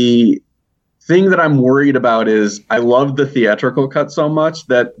 The thing that I'm worried about is I love the theatrical cut so much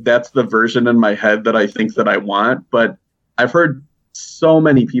that that's the version in my head that I think that I want. But I've heard so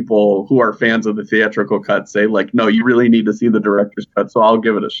many people who are fans of the theatrical cut say, like, no, you really need to see the director's cut. So I'll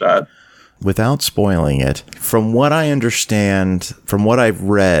give it a shot. Without spoiling it, from what I understand, from what I've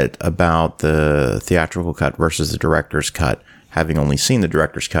read about the theatrical cut versus the director's cut, having only seen the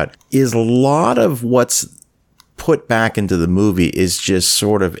director's cut, is a lot of what's put back into the movie is just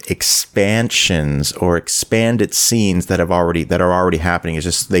sort of expansions or expanded scenes that are already happening. It's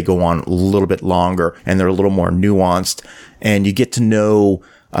just they go on a little bit longer and they're a little more nuanced, and you get to know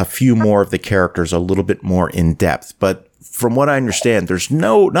a few more of the characters a little bit more in depth. But from what I understand, there's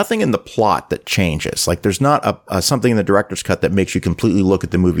nothing in the plot that changes. Like there's not something in the director's cut that makes you completely look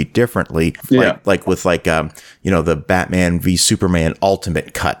at the movie differently. Like the Batman v Superman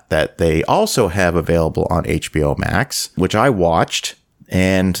Ultimate cut that they also have available on HBO Max, which I watched,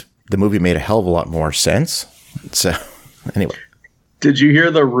 and the movie made a hell of a lot more sense. So anyway. Did you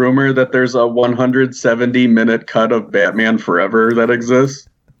hear the rumor that there's a 170-minute cut of Batman Forever that exists?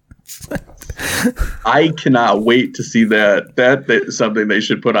 I cannot wait to see that. That's something they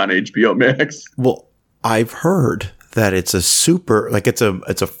should put on HBO Max. Well, I've heard that it's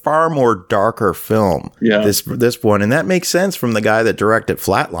a far more darker film. Yeah. This one, and that makes sense from the guy that directed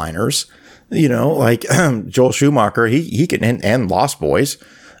Flatliners. Like Joel Schumacher, he can and Lost Boys.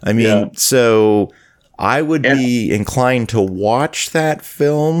 I mean, so I would be inclined to watch that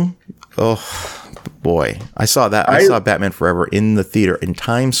film. Oh boy, I saw that. I saw Batman Forever in the theater in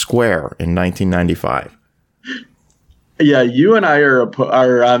Times Square in 1995. Yeah, you and I are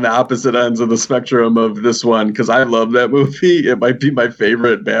on the opposite ends of the spectrum of this one, because I love that movie. It might be my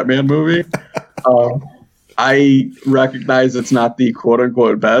favorite Batman movie. I recognize it's not the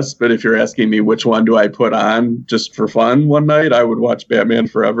quote-unquote best, but if you're asking me which one do I put on just for fun one night, I would watch Batman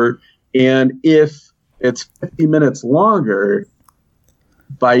Forever. And if it's 50 minutes longer,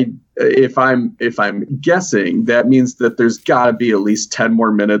 if I'm guessing, that means that there's got to be at least 10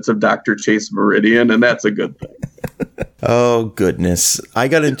 more minutes of Dr. Chase Meridian, and that's a good thing. Oh, goodness. I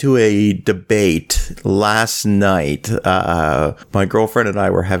got into a debate last night. My girlfriend and I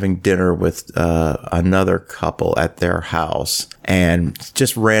were having dinner with another couple at their house and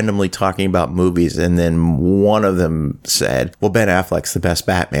just randomly talking about movies. And then one of them said, well, Ben Affleck's the best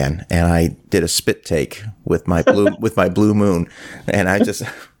Batman. And I did a spit take with my blue moon. And I just,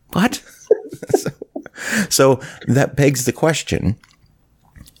 what? So that begs the question.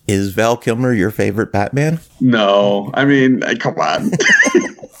 Is Val Kilmer your favorite Batman? No. I mean, come on.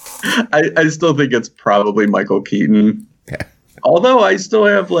 I still think it's probably Michael Keaton. Yeah. Although I still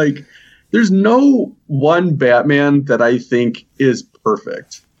have, there's no one Batman that I think is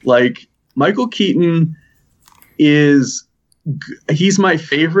perfect. Like, Michael Keaton he's my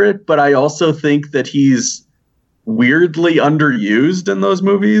favorite, but I also think that he's weirdly underused in those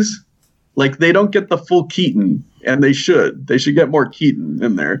movies. Like, they don't get the full Keaton. And they should get more Keaton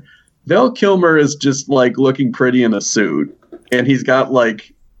in there. Val Kilmer is just looking pretty in a suit. And he's got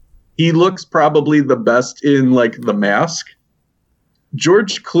he looks probably the best in The Mask.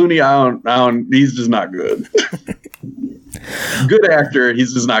 George Clooney, he's just not good. Good actor.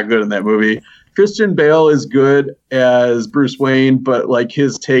 He's just not good in that movie. Christian Bale is good as Bruce Wayne, but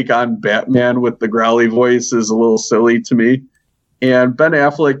his take on Batman with the growly voice is a little silly to me. And Ben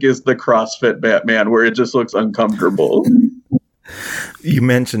Affleck is the CrossFit Batman, where it just looks uncomfortable. You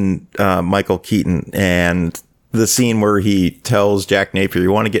mentioned Michael Keaton and the scene where he tells Jack Napier,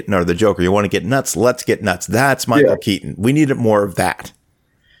 the Joker, you want to get nuts? Let's get nuts. That's Michael Keaton. We needed more of that.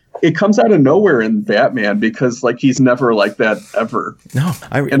 It comes out of nowhere in Batman because he's never like that ever. No.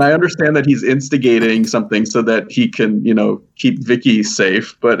 And I understand that he's instigating something so that he can, keep Vicky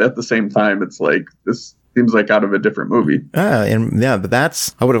safe. But at the same time, it's this seems out of a different movie. But I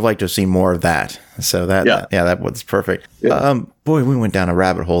would have liked to have seen more of that. So that was perfect. Yeah. Boy, we went down a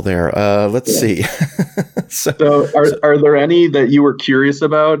rabbit hole there. Let's see. So are there any that you were curious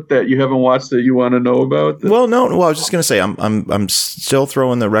about that you haven't watched that you want to know about? Well, no. Well, I was just going to say I'm still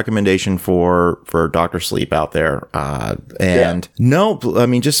throwing the recommendation for Dr. Sleep out there. No, I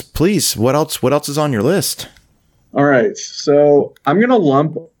mean, just please, what else is on your list? All right. So I'm going to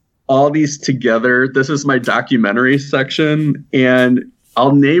lump all these together. This is my documentary section, and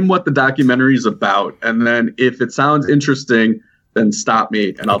I'll name what the documentary is about. And then if it sounds interesting, then stop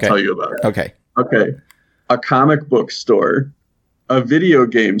me and I'll tell you about it. Okay. A comic book store, a video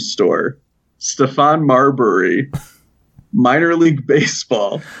game store, Stephon Marbury, minor league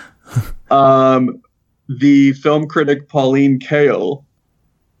baseball, the film critic Pauline Kael.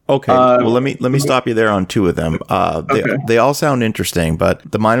 Okay. Well, let me stop you there on two of them. They all sound interesting, but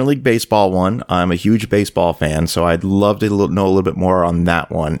the minor league baseball one, I'm a huge baseball fan, so I'd love to know a little bit more on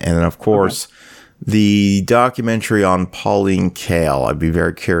that one. And then, of course, the documentary on Pauline Kael, I'd be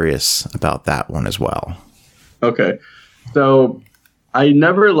very curious about that one as well. Okay. So I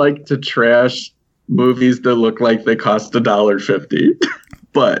never like to trash movies that look like they cost $1.50,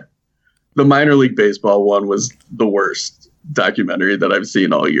 but the minor league baseball one was the worst. documentary that I've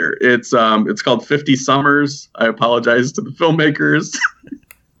seen all year. It's called 50 Summers. I apologize to the filmmakers.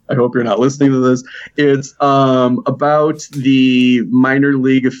 I hope you're not listening to this. It's about the minor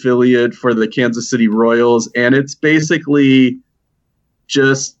league affiliate for the Kansas City Royals, and it's basically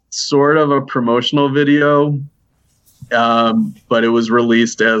just sort of a promotional video, but it was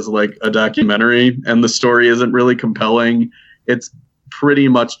released as like a documentary, and the story isn't really compelling. It's pretty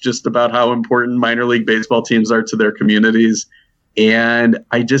much just about how important minor league baseball teams are to their communities, and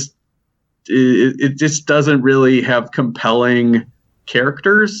it just doesn't really have compelling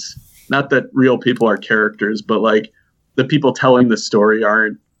characters. Not that real people are characters, but like the people telling the story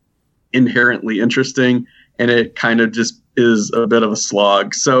aren't inherently interesting, and it kind of just is a bit of a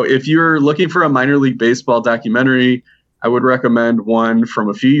slog. So if you're looking for a minor league baseball documentary, I would recommend one from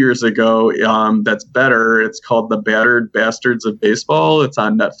a few years ago that's better. It's called The Battered Bastards of Baseball. It's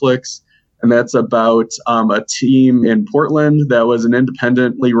on Netflix, and that's about a team in Portland that was an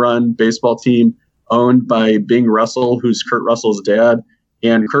independently run baseball team owned by Bing Russell, who's Kurt Russell's dad.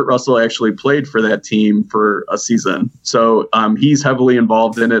 And Kurt Russell actually played for that team for a season. So he's heavily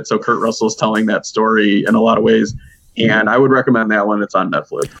involved in it. So Kurt Russell's telling that story in a lot of ways. And I would recommend that one. It's on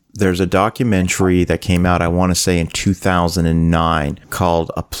Netflix. There's a documentary that came out, I want to say in 2009,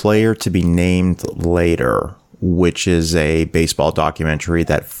 called A Player to Be Named Later, which is a baseball documentary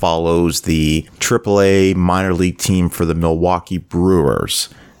that follows the AAA minor league team for the Milwaukee Brewers.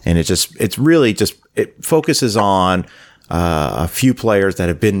 And it focuses on a few players that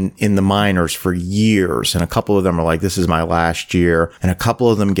have been in the minors for years. And a couple of them are like, this is my last year. And a couple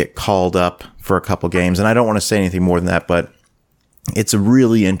of them get called up for a couple games. And I don't want to say anything more than that, but it's a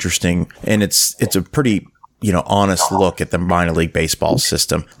really interesting, and it's a pretty, honest look at the minor league baseball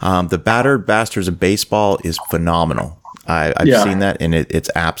system. The Battered Bastards of Baseball is phenomenal. I've seen that, and it's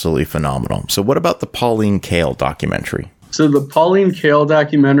absolutely phenomenal. So what about the Pauline Kael documentary? So the Pauline Kael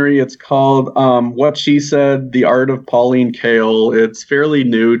documentary, it's called What She Said, The Art of Pauline Kael. It's fairly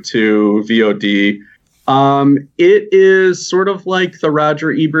new to VOD. It is sort of like the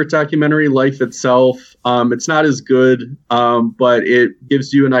Roger Ebert documentary, Life Itself. It's not as good, but it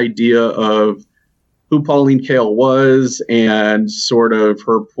gives you an idea of who Pauline Kael was and sort of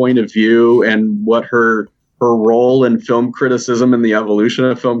her point of view and what her role in film criticism and the evolution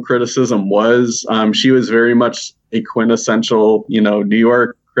of film criticism was. She was very much a quintessential, New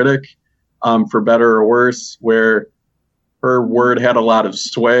York critic, for better or worse, where her word had a lot of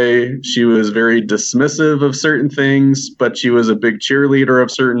sway. She was very dismissive of certain things, but she was a big cheerleader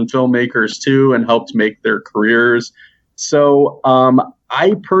of certain filmmakers too, and helped make their careers. So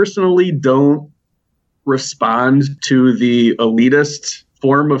I personally don't respond to the elitist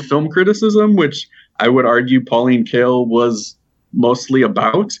form of film criticism, which I would argue Pauline Kael was mostly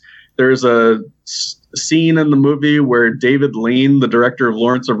about. There's a scene in the movie where David Lean, the director of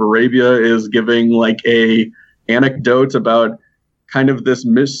Lawrence of Arabia, is giving like a anecdote about kind of this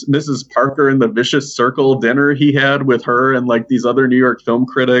Mrs. Parker and the Vicious Circle dinner he had with her and like these other New York film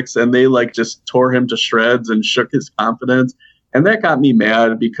critics, and they like just tore him to shreds and shook his confidence. And that got me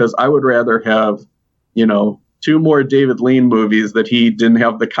mad because I would rather have, 2 more David Lean movies that he didn't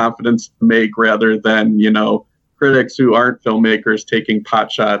have the confidence to make rather than, critics who aren't filmmakers taking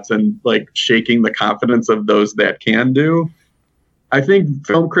pot shots and like shaking the confidence of those that can do. I think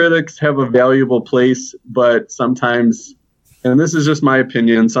film critics have a valuable place, but sometimes, and this is just my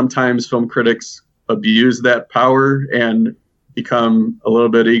opinion, sometimes film critics abuse that power and become a little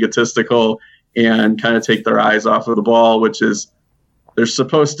bit egotistical and kind of take their eyes off of the ball, which is they're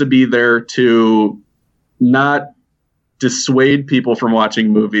supposed to be there to not dissuade people from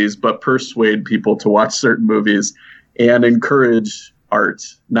watching movies, but persuade people to watch certain movies and encourage art,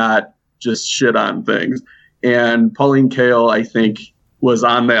 not just shit on things. And Pauline Kael, I think, was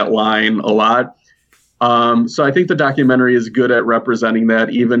on that line a lot. So I think the documentary is good at representing that,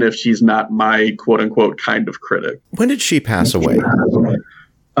 even if she's not my quote unquote kind of critic. When did she pass away?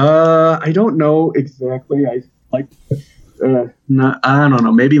 I don't know exactly. I don't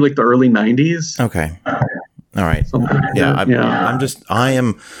know, maybe like the early 90s. Okay. All right.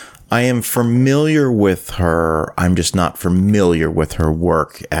 I am familiar with her. I'm just not familiar with her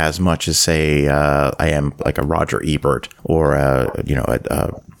work as much as, say, I am like a Roger Ebert or a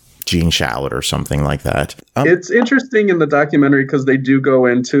Gene Shalit or something like that. It's interesting in the documentary because they do go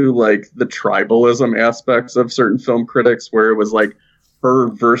into like the tribalism aspects of certain film critics, where it was like her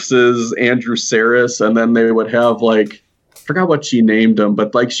versus Andrew Sarris, and then they would have like, I forgot what she named them,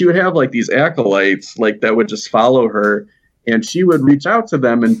 but like she would have like these acolytes like that would just follow her, and she would reach out to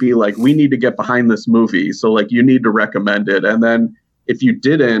them and be like, we need to get behind this movie, so like you need to recommend it. And then if you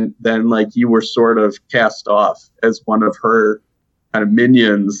didn't, then like you were sort of cast off as one of her kind of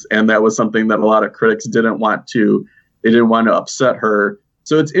minions. And that was something that a lot of critics didn't want to upset her.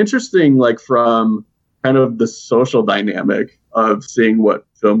 So it's interesting, like from kind of the social dynamic of seeing what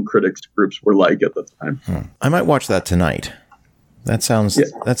film critics groups were like at the time. I might watch that tonight. That sounds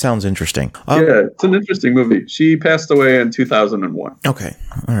interesting. Yeah, it's an interesting movie. She passed away in 2001. Okay.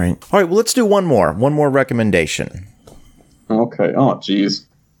 All right. Well, let's do one more recommendation. Okay. Oh, geez.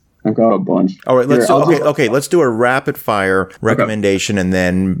 I've got a bunch. All right. Let's do a rapid fire recommendation, and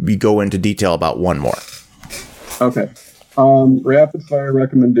then we go into detail about one more. Okay. Rapid fire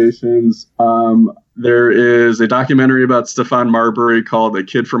recommendations. There is a documentary about Stephon Marbury called A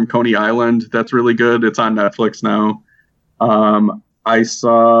Kid from Coney Island. That's really good. It's on Netflix now. I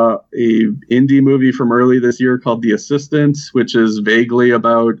saw a indie movie from early this year called The Assistant, which is vaguely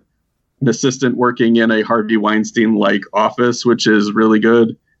about an assistant working in a Harvey Weinstein-like office, which is really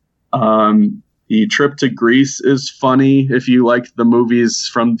good. The Trip to Greece is funny. If you like the movies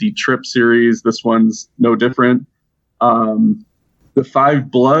from the Trip series, this one's no different. The Five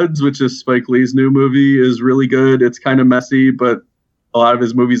Bloods, which is Spike Lee's new movie, is really good. It's kind of messy, but a lot of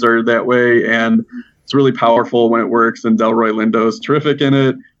his movies are that way, and it's really powerful when it works, and Delroy Lindo is terrific in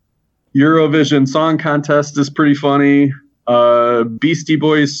it. Eurovision Song Contest is pretty funny. Beastie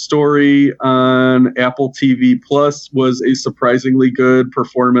Boys Story on Apple TV Plus was a surprisingly good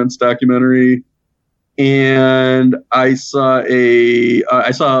performance documentary. And I saw a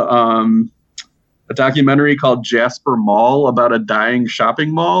documentary called Jasper Mall about a dying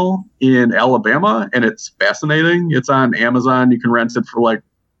shopping mall in Alabama, and it's fascinating. It's on Amazon. You can rent it for like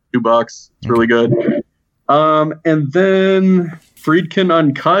 $2. It's really good. And then Friedkin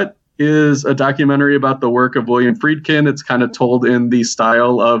Uncut is a documentary about the work of William Friedkin. It's kind of told in the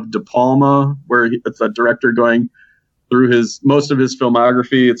style of De Palma, where it's a director going through most of his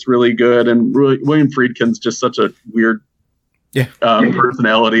filmography. It's really good. And William Friedkin's just such a weird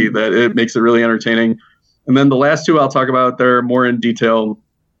personality that it makes it really entertaining. And then the last two I'll talk about, they're more in detail,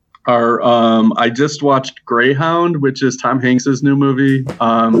 are I just watched Greyhound, which is Tom Hanks's new movie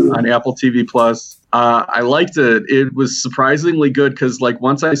on Apple TV Plus. I liked it. It was surprisingly good because like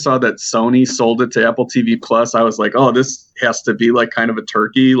once I saw that Sony sold it to Apple TV Plus, I was like, oh, this has to be like kind of a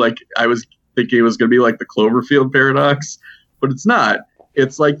turkey. Like I was thinking it was going to be like the Cloverfield paradox, but it's not.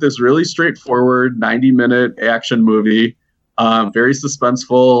 It's like this really straightforward 90-minute action movie. Very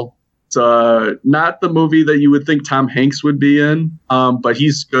suspenseful. It's not the movie that you would think Tom Hanks would be in, but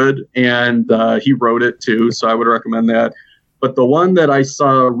he's good, and he wrote it too, so I would recommend that. But the one that I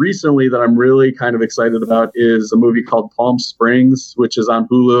saw recently that I'm really kind of excited about is a movie called Palm Springs, which is on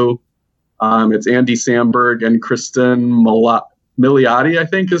Hulu. It's Andy Samberg and Kristen Milioti, I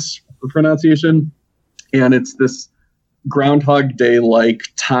think is the pronunciation. And it's this Groundhog Day-like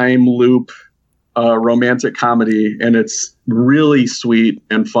time loop romantic comedy, and it's really sweet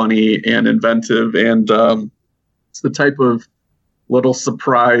and funny and inventive, and it's the type of little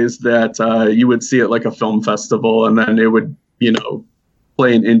surprise that you would see at like a film festival, and then it would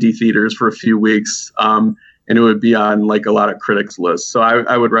play in indie theaters for a few weeks, and it would be on like a lot of critics lists. So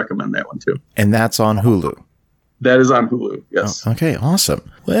I would recommend that one too. And that's on Hulu. That is on Hulu, yes. Oh, okay, awesome.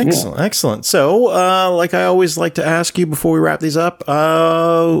 Well, excellent. So, like I always like to ask you before we wrap these up,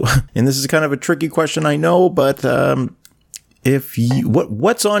 and this is kind of a tricky question, I know, but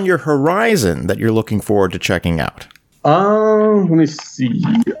what's on your horizon that you're looking forward to checking out? Let me see.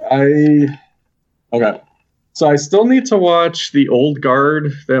 Okay. So I still need to watch The Old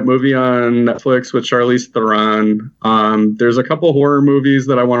Guard, that movie on Netflix with Charlize Theron. There's a couple horror movies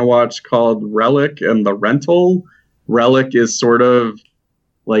that I want to watch called Relic and The Rental. Relic is sort of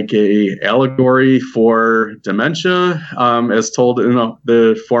like a allegory for dementia, as told in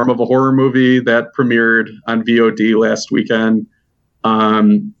the form of a horror movie that premiered on VOD last weekend.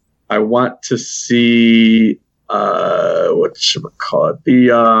 I want to see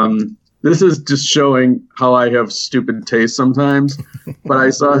this is just showing how I have stupid taste sometimes, but I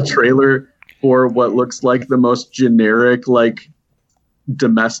saw a trailer for what looks like the most generic, like,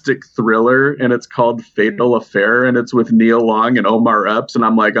 domestic thriller, and it's called Fatal Affair, and it's with Neil Long and Omar Epps, and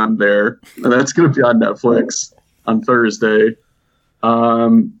I'm like, I'm there. And that's going to be on Netflix on Thursday.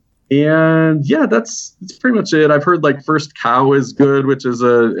 And yeah, that's pretty much it. I've heard like First Cow is good, which is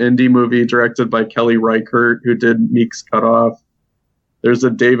an indie movie directed by Kelly Reichardt, who did Meek's Cutoff. There's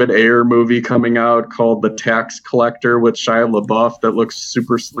a David Ayer movie coming out called The Tax Collector with Shia LaBeouf that looks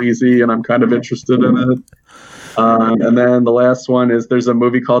super sleazy, and I'm kind of interested in it. And then the last one is there's a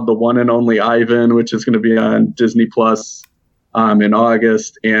movie called The One and Only Ivan, which is going to be on Disney Plus. in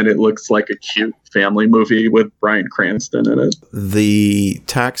August, and it looks like a cute family movie with Bryan Cranston in it. The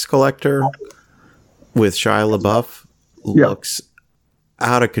tax collector with Shia LaBeouf looks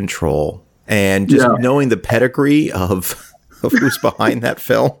out of control. And just knowing the pedigree of who's behind that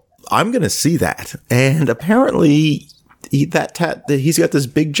film, I'm going to see that. And apparently he's got this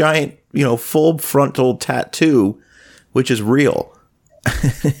big giant, full frontal tattoo, which is real.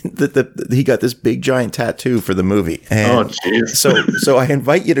 He got this big giant tattoo for the movie. And so I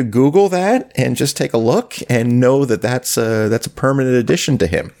invite you to Google that and just take a look and know that that's a permanent addition to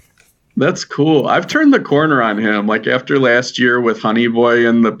him. That's cool. I've turned the corner on him. Like after last year with Honey Boy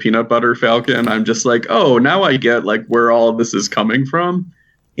and the Peanut Butter Falcon, I'm just like, oh, now I get like where all of this is coming from.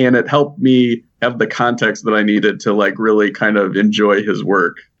 And it helped me have the context that I needed to like really kind of enjoy his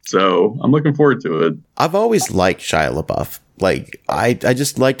work. So I'm looking forward to it. I've always liked Shia LaBeouf. Like I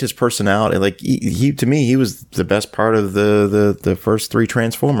just liked his personality. Like he to me, he was the best part of the first 3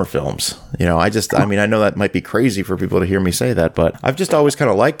 Transformer films. I know that might be crazy for people to hear me say that, but I've just always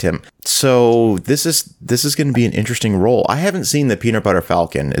kind of liked him. So this is going to be an interesting role. I haven't seen the Peanut Butter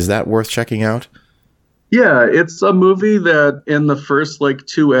Falcon. Is that worth checking out? Yeah, it's a movie that in the first like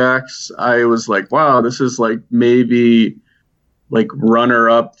 2 acts, I was like, wow, this is like maybe like runner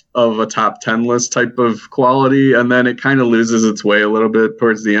up of a top 10 list type of quality. And then it kind of loses its way a little bit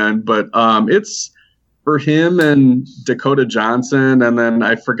towards the end. But it's for him and Dakota Johnson. And then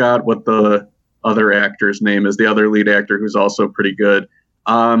I forgot what the other actor's name is, the other lead actor who's also pretty good.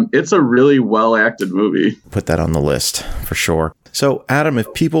 It's a really well acted movie. Put that on the list for sure. So Adam,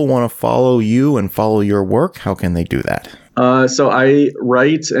 if people want to follow you and follow your work, how can they do that? So I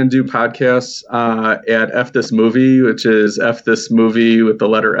write and do podcasts at F This Movie, which is F This Movie with the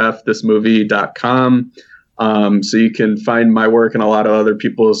letter F, thismovie.com. So you can find my work and a lot of other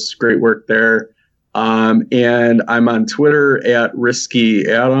people's great work there. And I'm on Twitter at Riske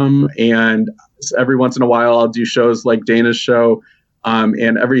Adam. And every once in a while, I'll do shows like Dana's show.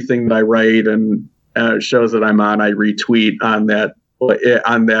 And everything that I write and shows that I'm on, I retweet on that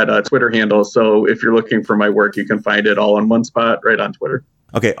Twitter handle. So if you're looking for my work, you can find it all in one spot right on Twitter.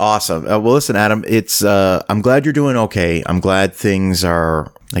 Okay, awesome. Well, listen, Adam, I'm glad you're doing okay. I'm glad things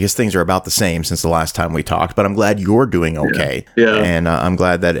are about the same since the last time we talked, but I'm glad you're doing okay. Yeah. And I'm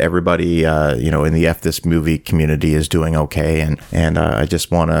glad that everybody, in the F This Movie community is doing okay. And I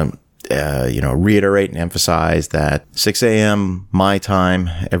just want to reiterate and emphasize that 6 a.m. my time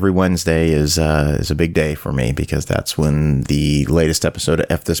every Wednesday is a big day for me because that's when the latest episode of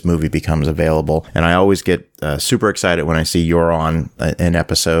F This Movie becomes available. And I always get super excited when I see you're on an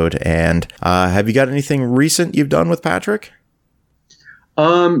episode. And have you got anything recent you've done with Patrick?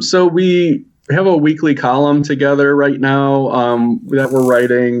 So we have a weekly column together right now that we're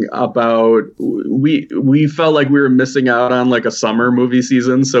writing about. We felt like we were missing out on like a summer movie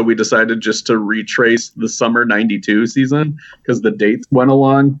season, so we decided just to retrace the summer '92 season because the dates went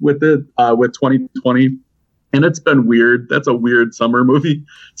along with it with 2020. And it's been weird. That's a weird summer movie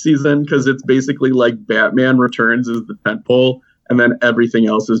season because it's basically like Batman Returns is the tentpole, and then everything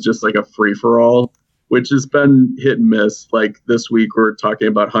else is just like a free for all, which has been hit and miss. Like this week, we're talking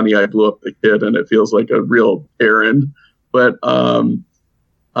about Honey, I Blew Up the Kid, and it feels like a real errand. But and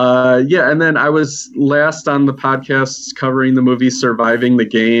then I was last on the podcast covering the movie Surviving the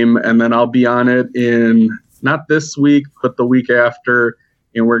Game, and then I'll be on it in not this week, but the week after,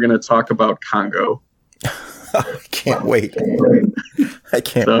 and we're going to talk about Congo. I can't wait. I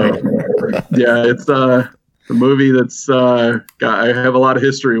can't wait. Yeah, it's a movie that's I have a lot of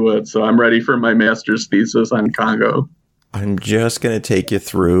history with, so I'm ready for my master's thesis on Congo. I'm just going to take you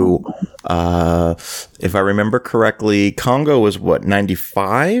through, if I remember correctly, Congo was what,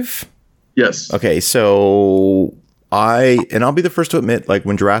 95? Yes. Okay, so I'll be the first to admit, like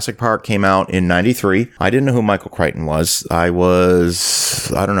when Jurassic Park came out in 93, I didn't know who Michael Crichton was. I was,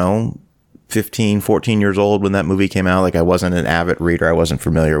 15, 14 years old when that movie came out. Like I wasn't an avid reader. I wasn't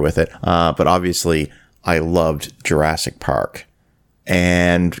familiar with it. But obviously I loved Jurassic Park.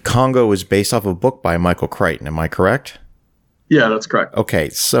 And Congo was based off a book by Michael Crichton. Am I correct? Yeah, that's correct. Okay,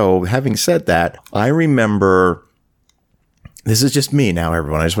 so having said that, I remember, this is just me now,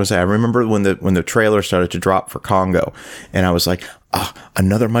 everyone. I just want to say, I remember when the trailer started to drop for Congo, and I was like,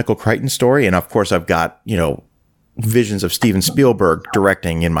 another Michael Crichton story? And of course, I've got, visions of Steven Spielberg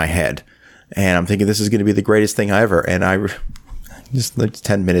directing in my head. And I'm thinking this is going to be the greatest thing ever. And I just like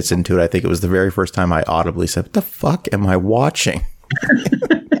 10 minutes into it, I think it was the very first time I audibly said, what the fuck am I watching?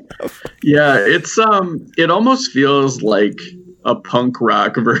 Yeah, it's it almost feels like a punk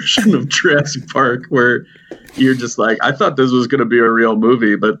rock version of Jurassic Park where you're just like, I thought this was going to be a real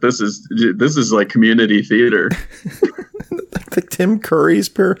movie, but this is like community theater. Tim Curry's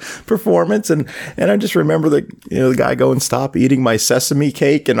performance, and I just remember the guy going, "Stop eating my sesame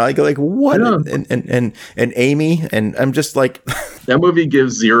cake," and I go like, "What?" Yeah. And Amy, and I'm just like, that movie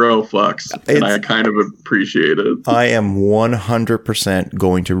gives zero fucks, and I kind of appreciate it. I am 100%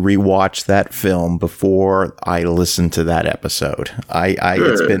 going to rewatch that film before I listen to that episode.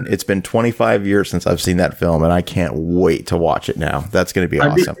 It's been 25 years since I've seen that film, and I can't wait to watch it now. That's going to be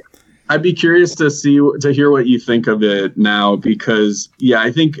awesome. I'd be curious to hear what you think of it now, because I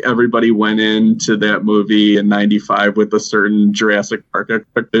think everybody went into that movie in '95 with a certain Jurassic Park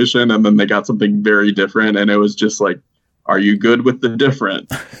expectation, and then they got something very different, and it was just like, are you good with the different?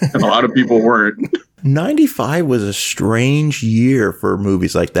 And a lot of people weren't. 95 was a strange year for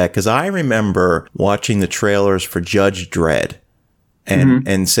movies like that, because I remember watching the trailers for Judge Dredd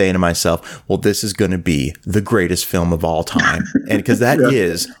and saying to myself, well, this is going to be the greatest film of all time. And because that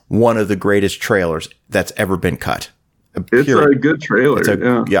is one of the greatest trailers that's ever been cut. It's a good trailer.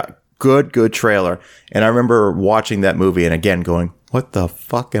 Good trailer. And I remember watching that movie and again going, what the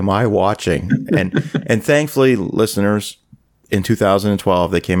fuck am I watching? And thankfully, listeners, in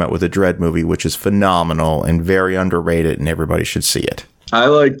 2012, they came out with a Dredd movie, which is phenomenal and very underrated, and everybody should see it. I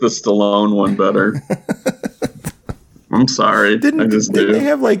like the Stallone one better. I'm sorry. Didn't they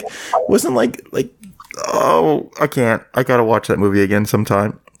have wasn't oh, I can't. I gotta watch that movie again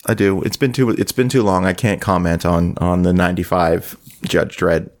sometime. I do. It's been too long. I can't comment on the 95 Judge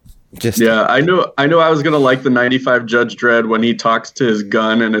Dredd. I know I was gonna like the 95 Judge Dredd when he talks to his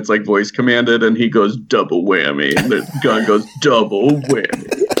gun and it's like voice commanded and he goes double whammy. And the gun goes double whammy.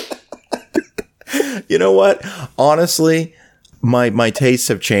 You know what? Honestly, my tastes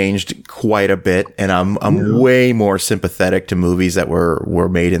have changed quite a bit, and I'm way more sympathetic to movies that were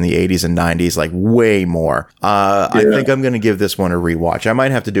made in the 80s and 90s, like way more. I think I'm going to give this one a rewatch. I might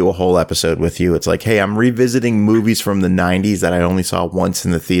have to do a whole episode with you. It's like, hey, I'm revisiting movies from the 90s that I only saw once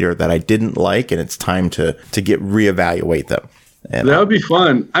in the theater that I didn't like, and it's time to reevaluate them. And that would be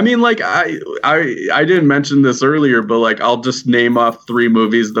fun. I mean, like I didn't mention this earlier, but like I'll just name off 3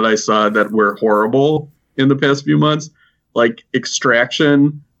 movies that I saw that were horrible in the past few months. Like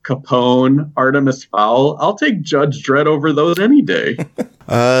Extraction, Capone, Artemis Fowl. I'll take Judge Dredd over those any day.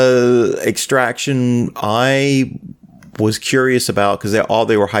 Extraction, I was curious about because they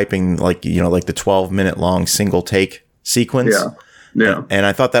were hyping like the 12-minute long single take sequence. Yeah. And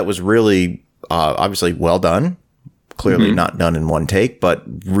I thought that was really obviously well done. Clearly not done in one take, but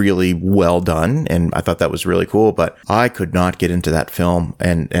really well done. And I thought that was really cool, but I could not get into that film.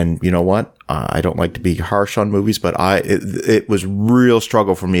 And you know what? I don't like to be harsh on movies, but it was real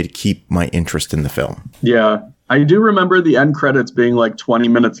struggle for me to keep my interest in the film. Yeah. I do remember the end credits being like 20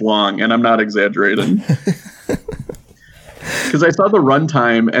 minutes long, and I'm not exaggerating. Because I saw the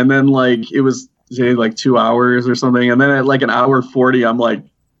runtime, and then like it was say like 2 hours or something. And then at like an hour 40, I'm like,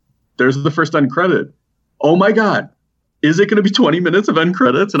 there's the first end credit. Oh my God. Is it going to be 20 minutes of end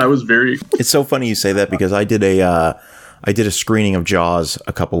credits? And I was very... It's so funny you say that because I did a screening of Jaws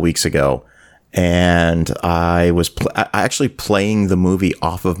a couple weeks ago, and I was actually playing the movie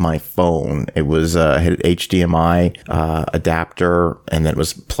off of my phone. It was had an HDMI adapter, and then it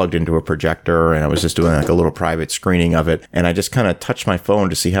was plugged into a projector, and I was just doing like a little private screening of it. And I just kind of touched my phone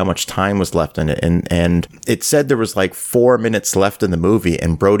to see how much time was left in it, and it said there was like 4 minutes left in the movie,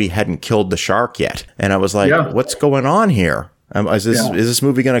 and Brody hadn't killed the shark yet. And I was like, what's going on here? Is this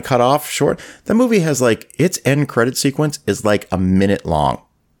movie going to cut off short? The movie has like its end credit sequence is like a minute long.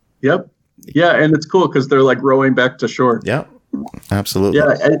 Yep. Yeah, and it's cool because they're like rowing back to shore. Yeah, absolutely.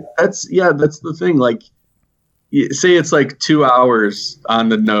 Yeah, that's the thing. Like, say it's like 2 hours on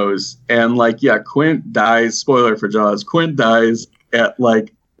the nose, and like, Quint dies. Spoiler for Jaws. Quint dies at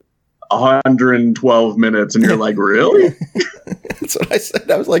like 112 minutes, and you're like, really? That's what I said.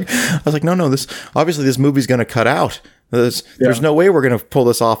 I was like, no, this movie's going to cut out. There's no way we're going to pull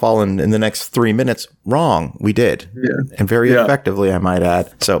this off all in the next 3 minutes. Wrong. We did. Yeah. And very effectively, I might add.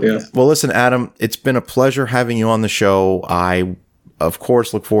 So, well, listen, Adam, it's been a pleasure having you on the show. I, of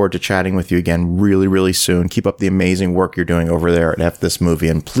course, look forward to chatting with you again really, really soon. Keep up the amazing work you're doing over there at F This Movie.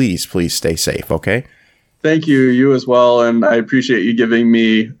 And please stay safe. Okay. Thank you. You as well. And I appreciate you giving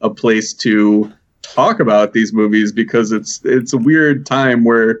me a place to talk about these movies because it's a weird time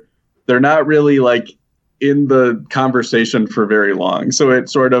where they're not really like in the conversation for very long. So it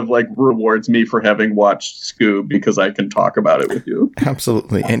sort of like rewards me for having watched Scoob because I can talk about it with you.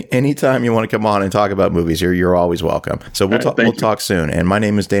 Absolutely. And anytime you want to come on and talk about movies, you're always welcome. So we'll talk soon. And my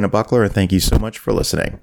name is Dana Buckler, and thank you so much for listening.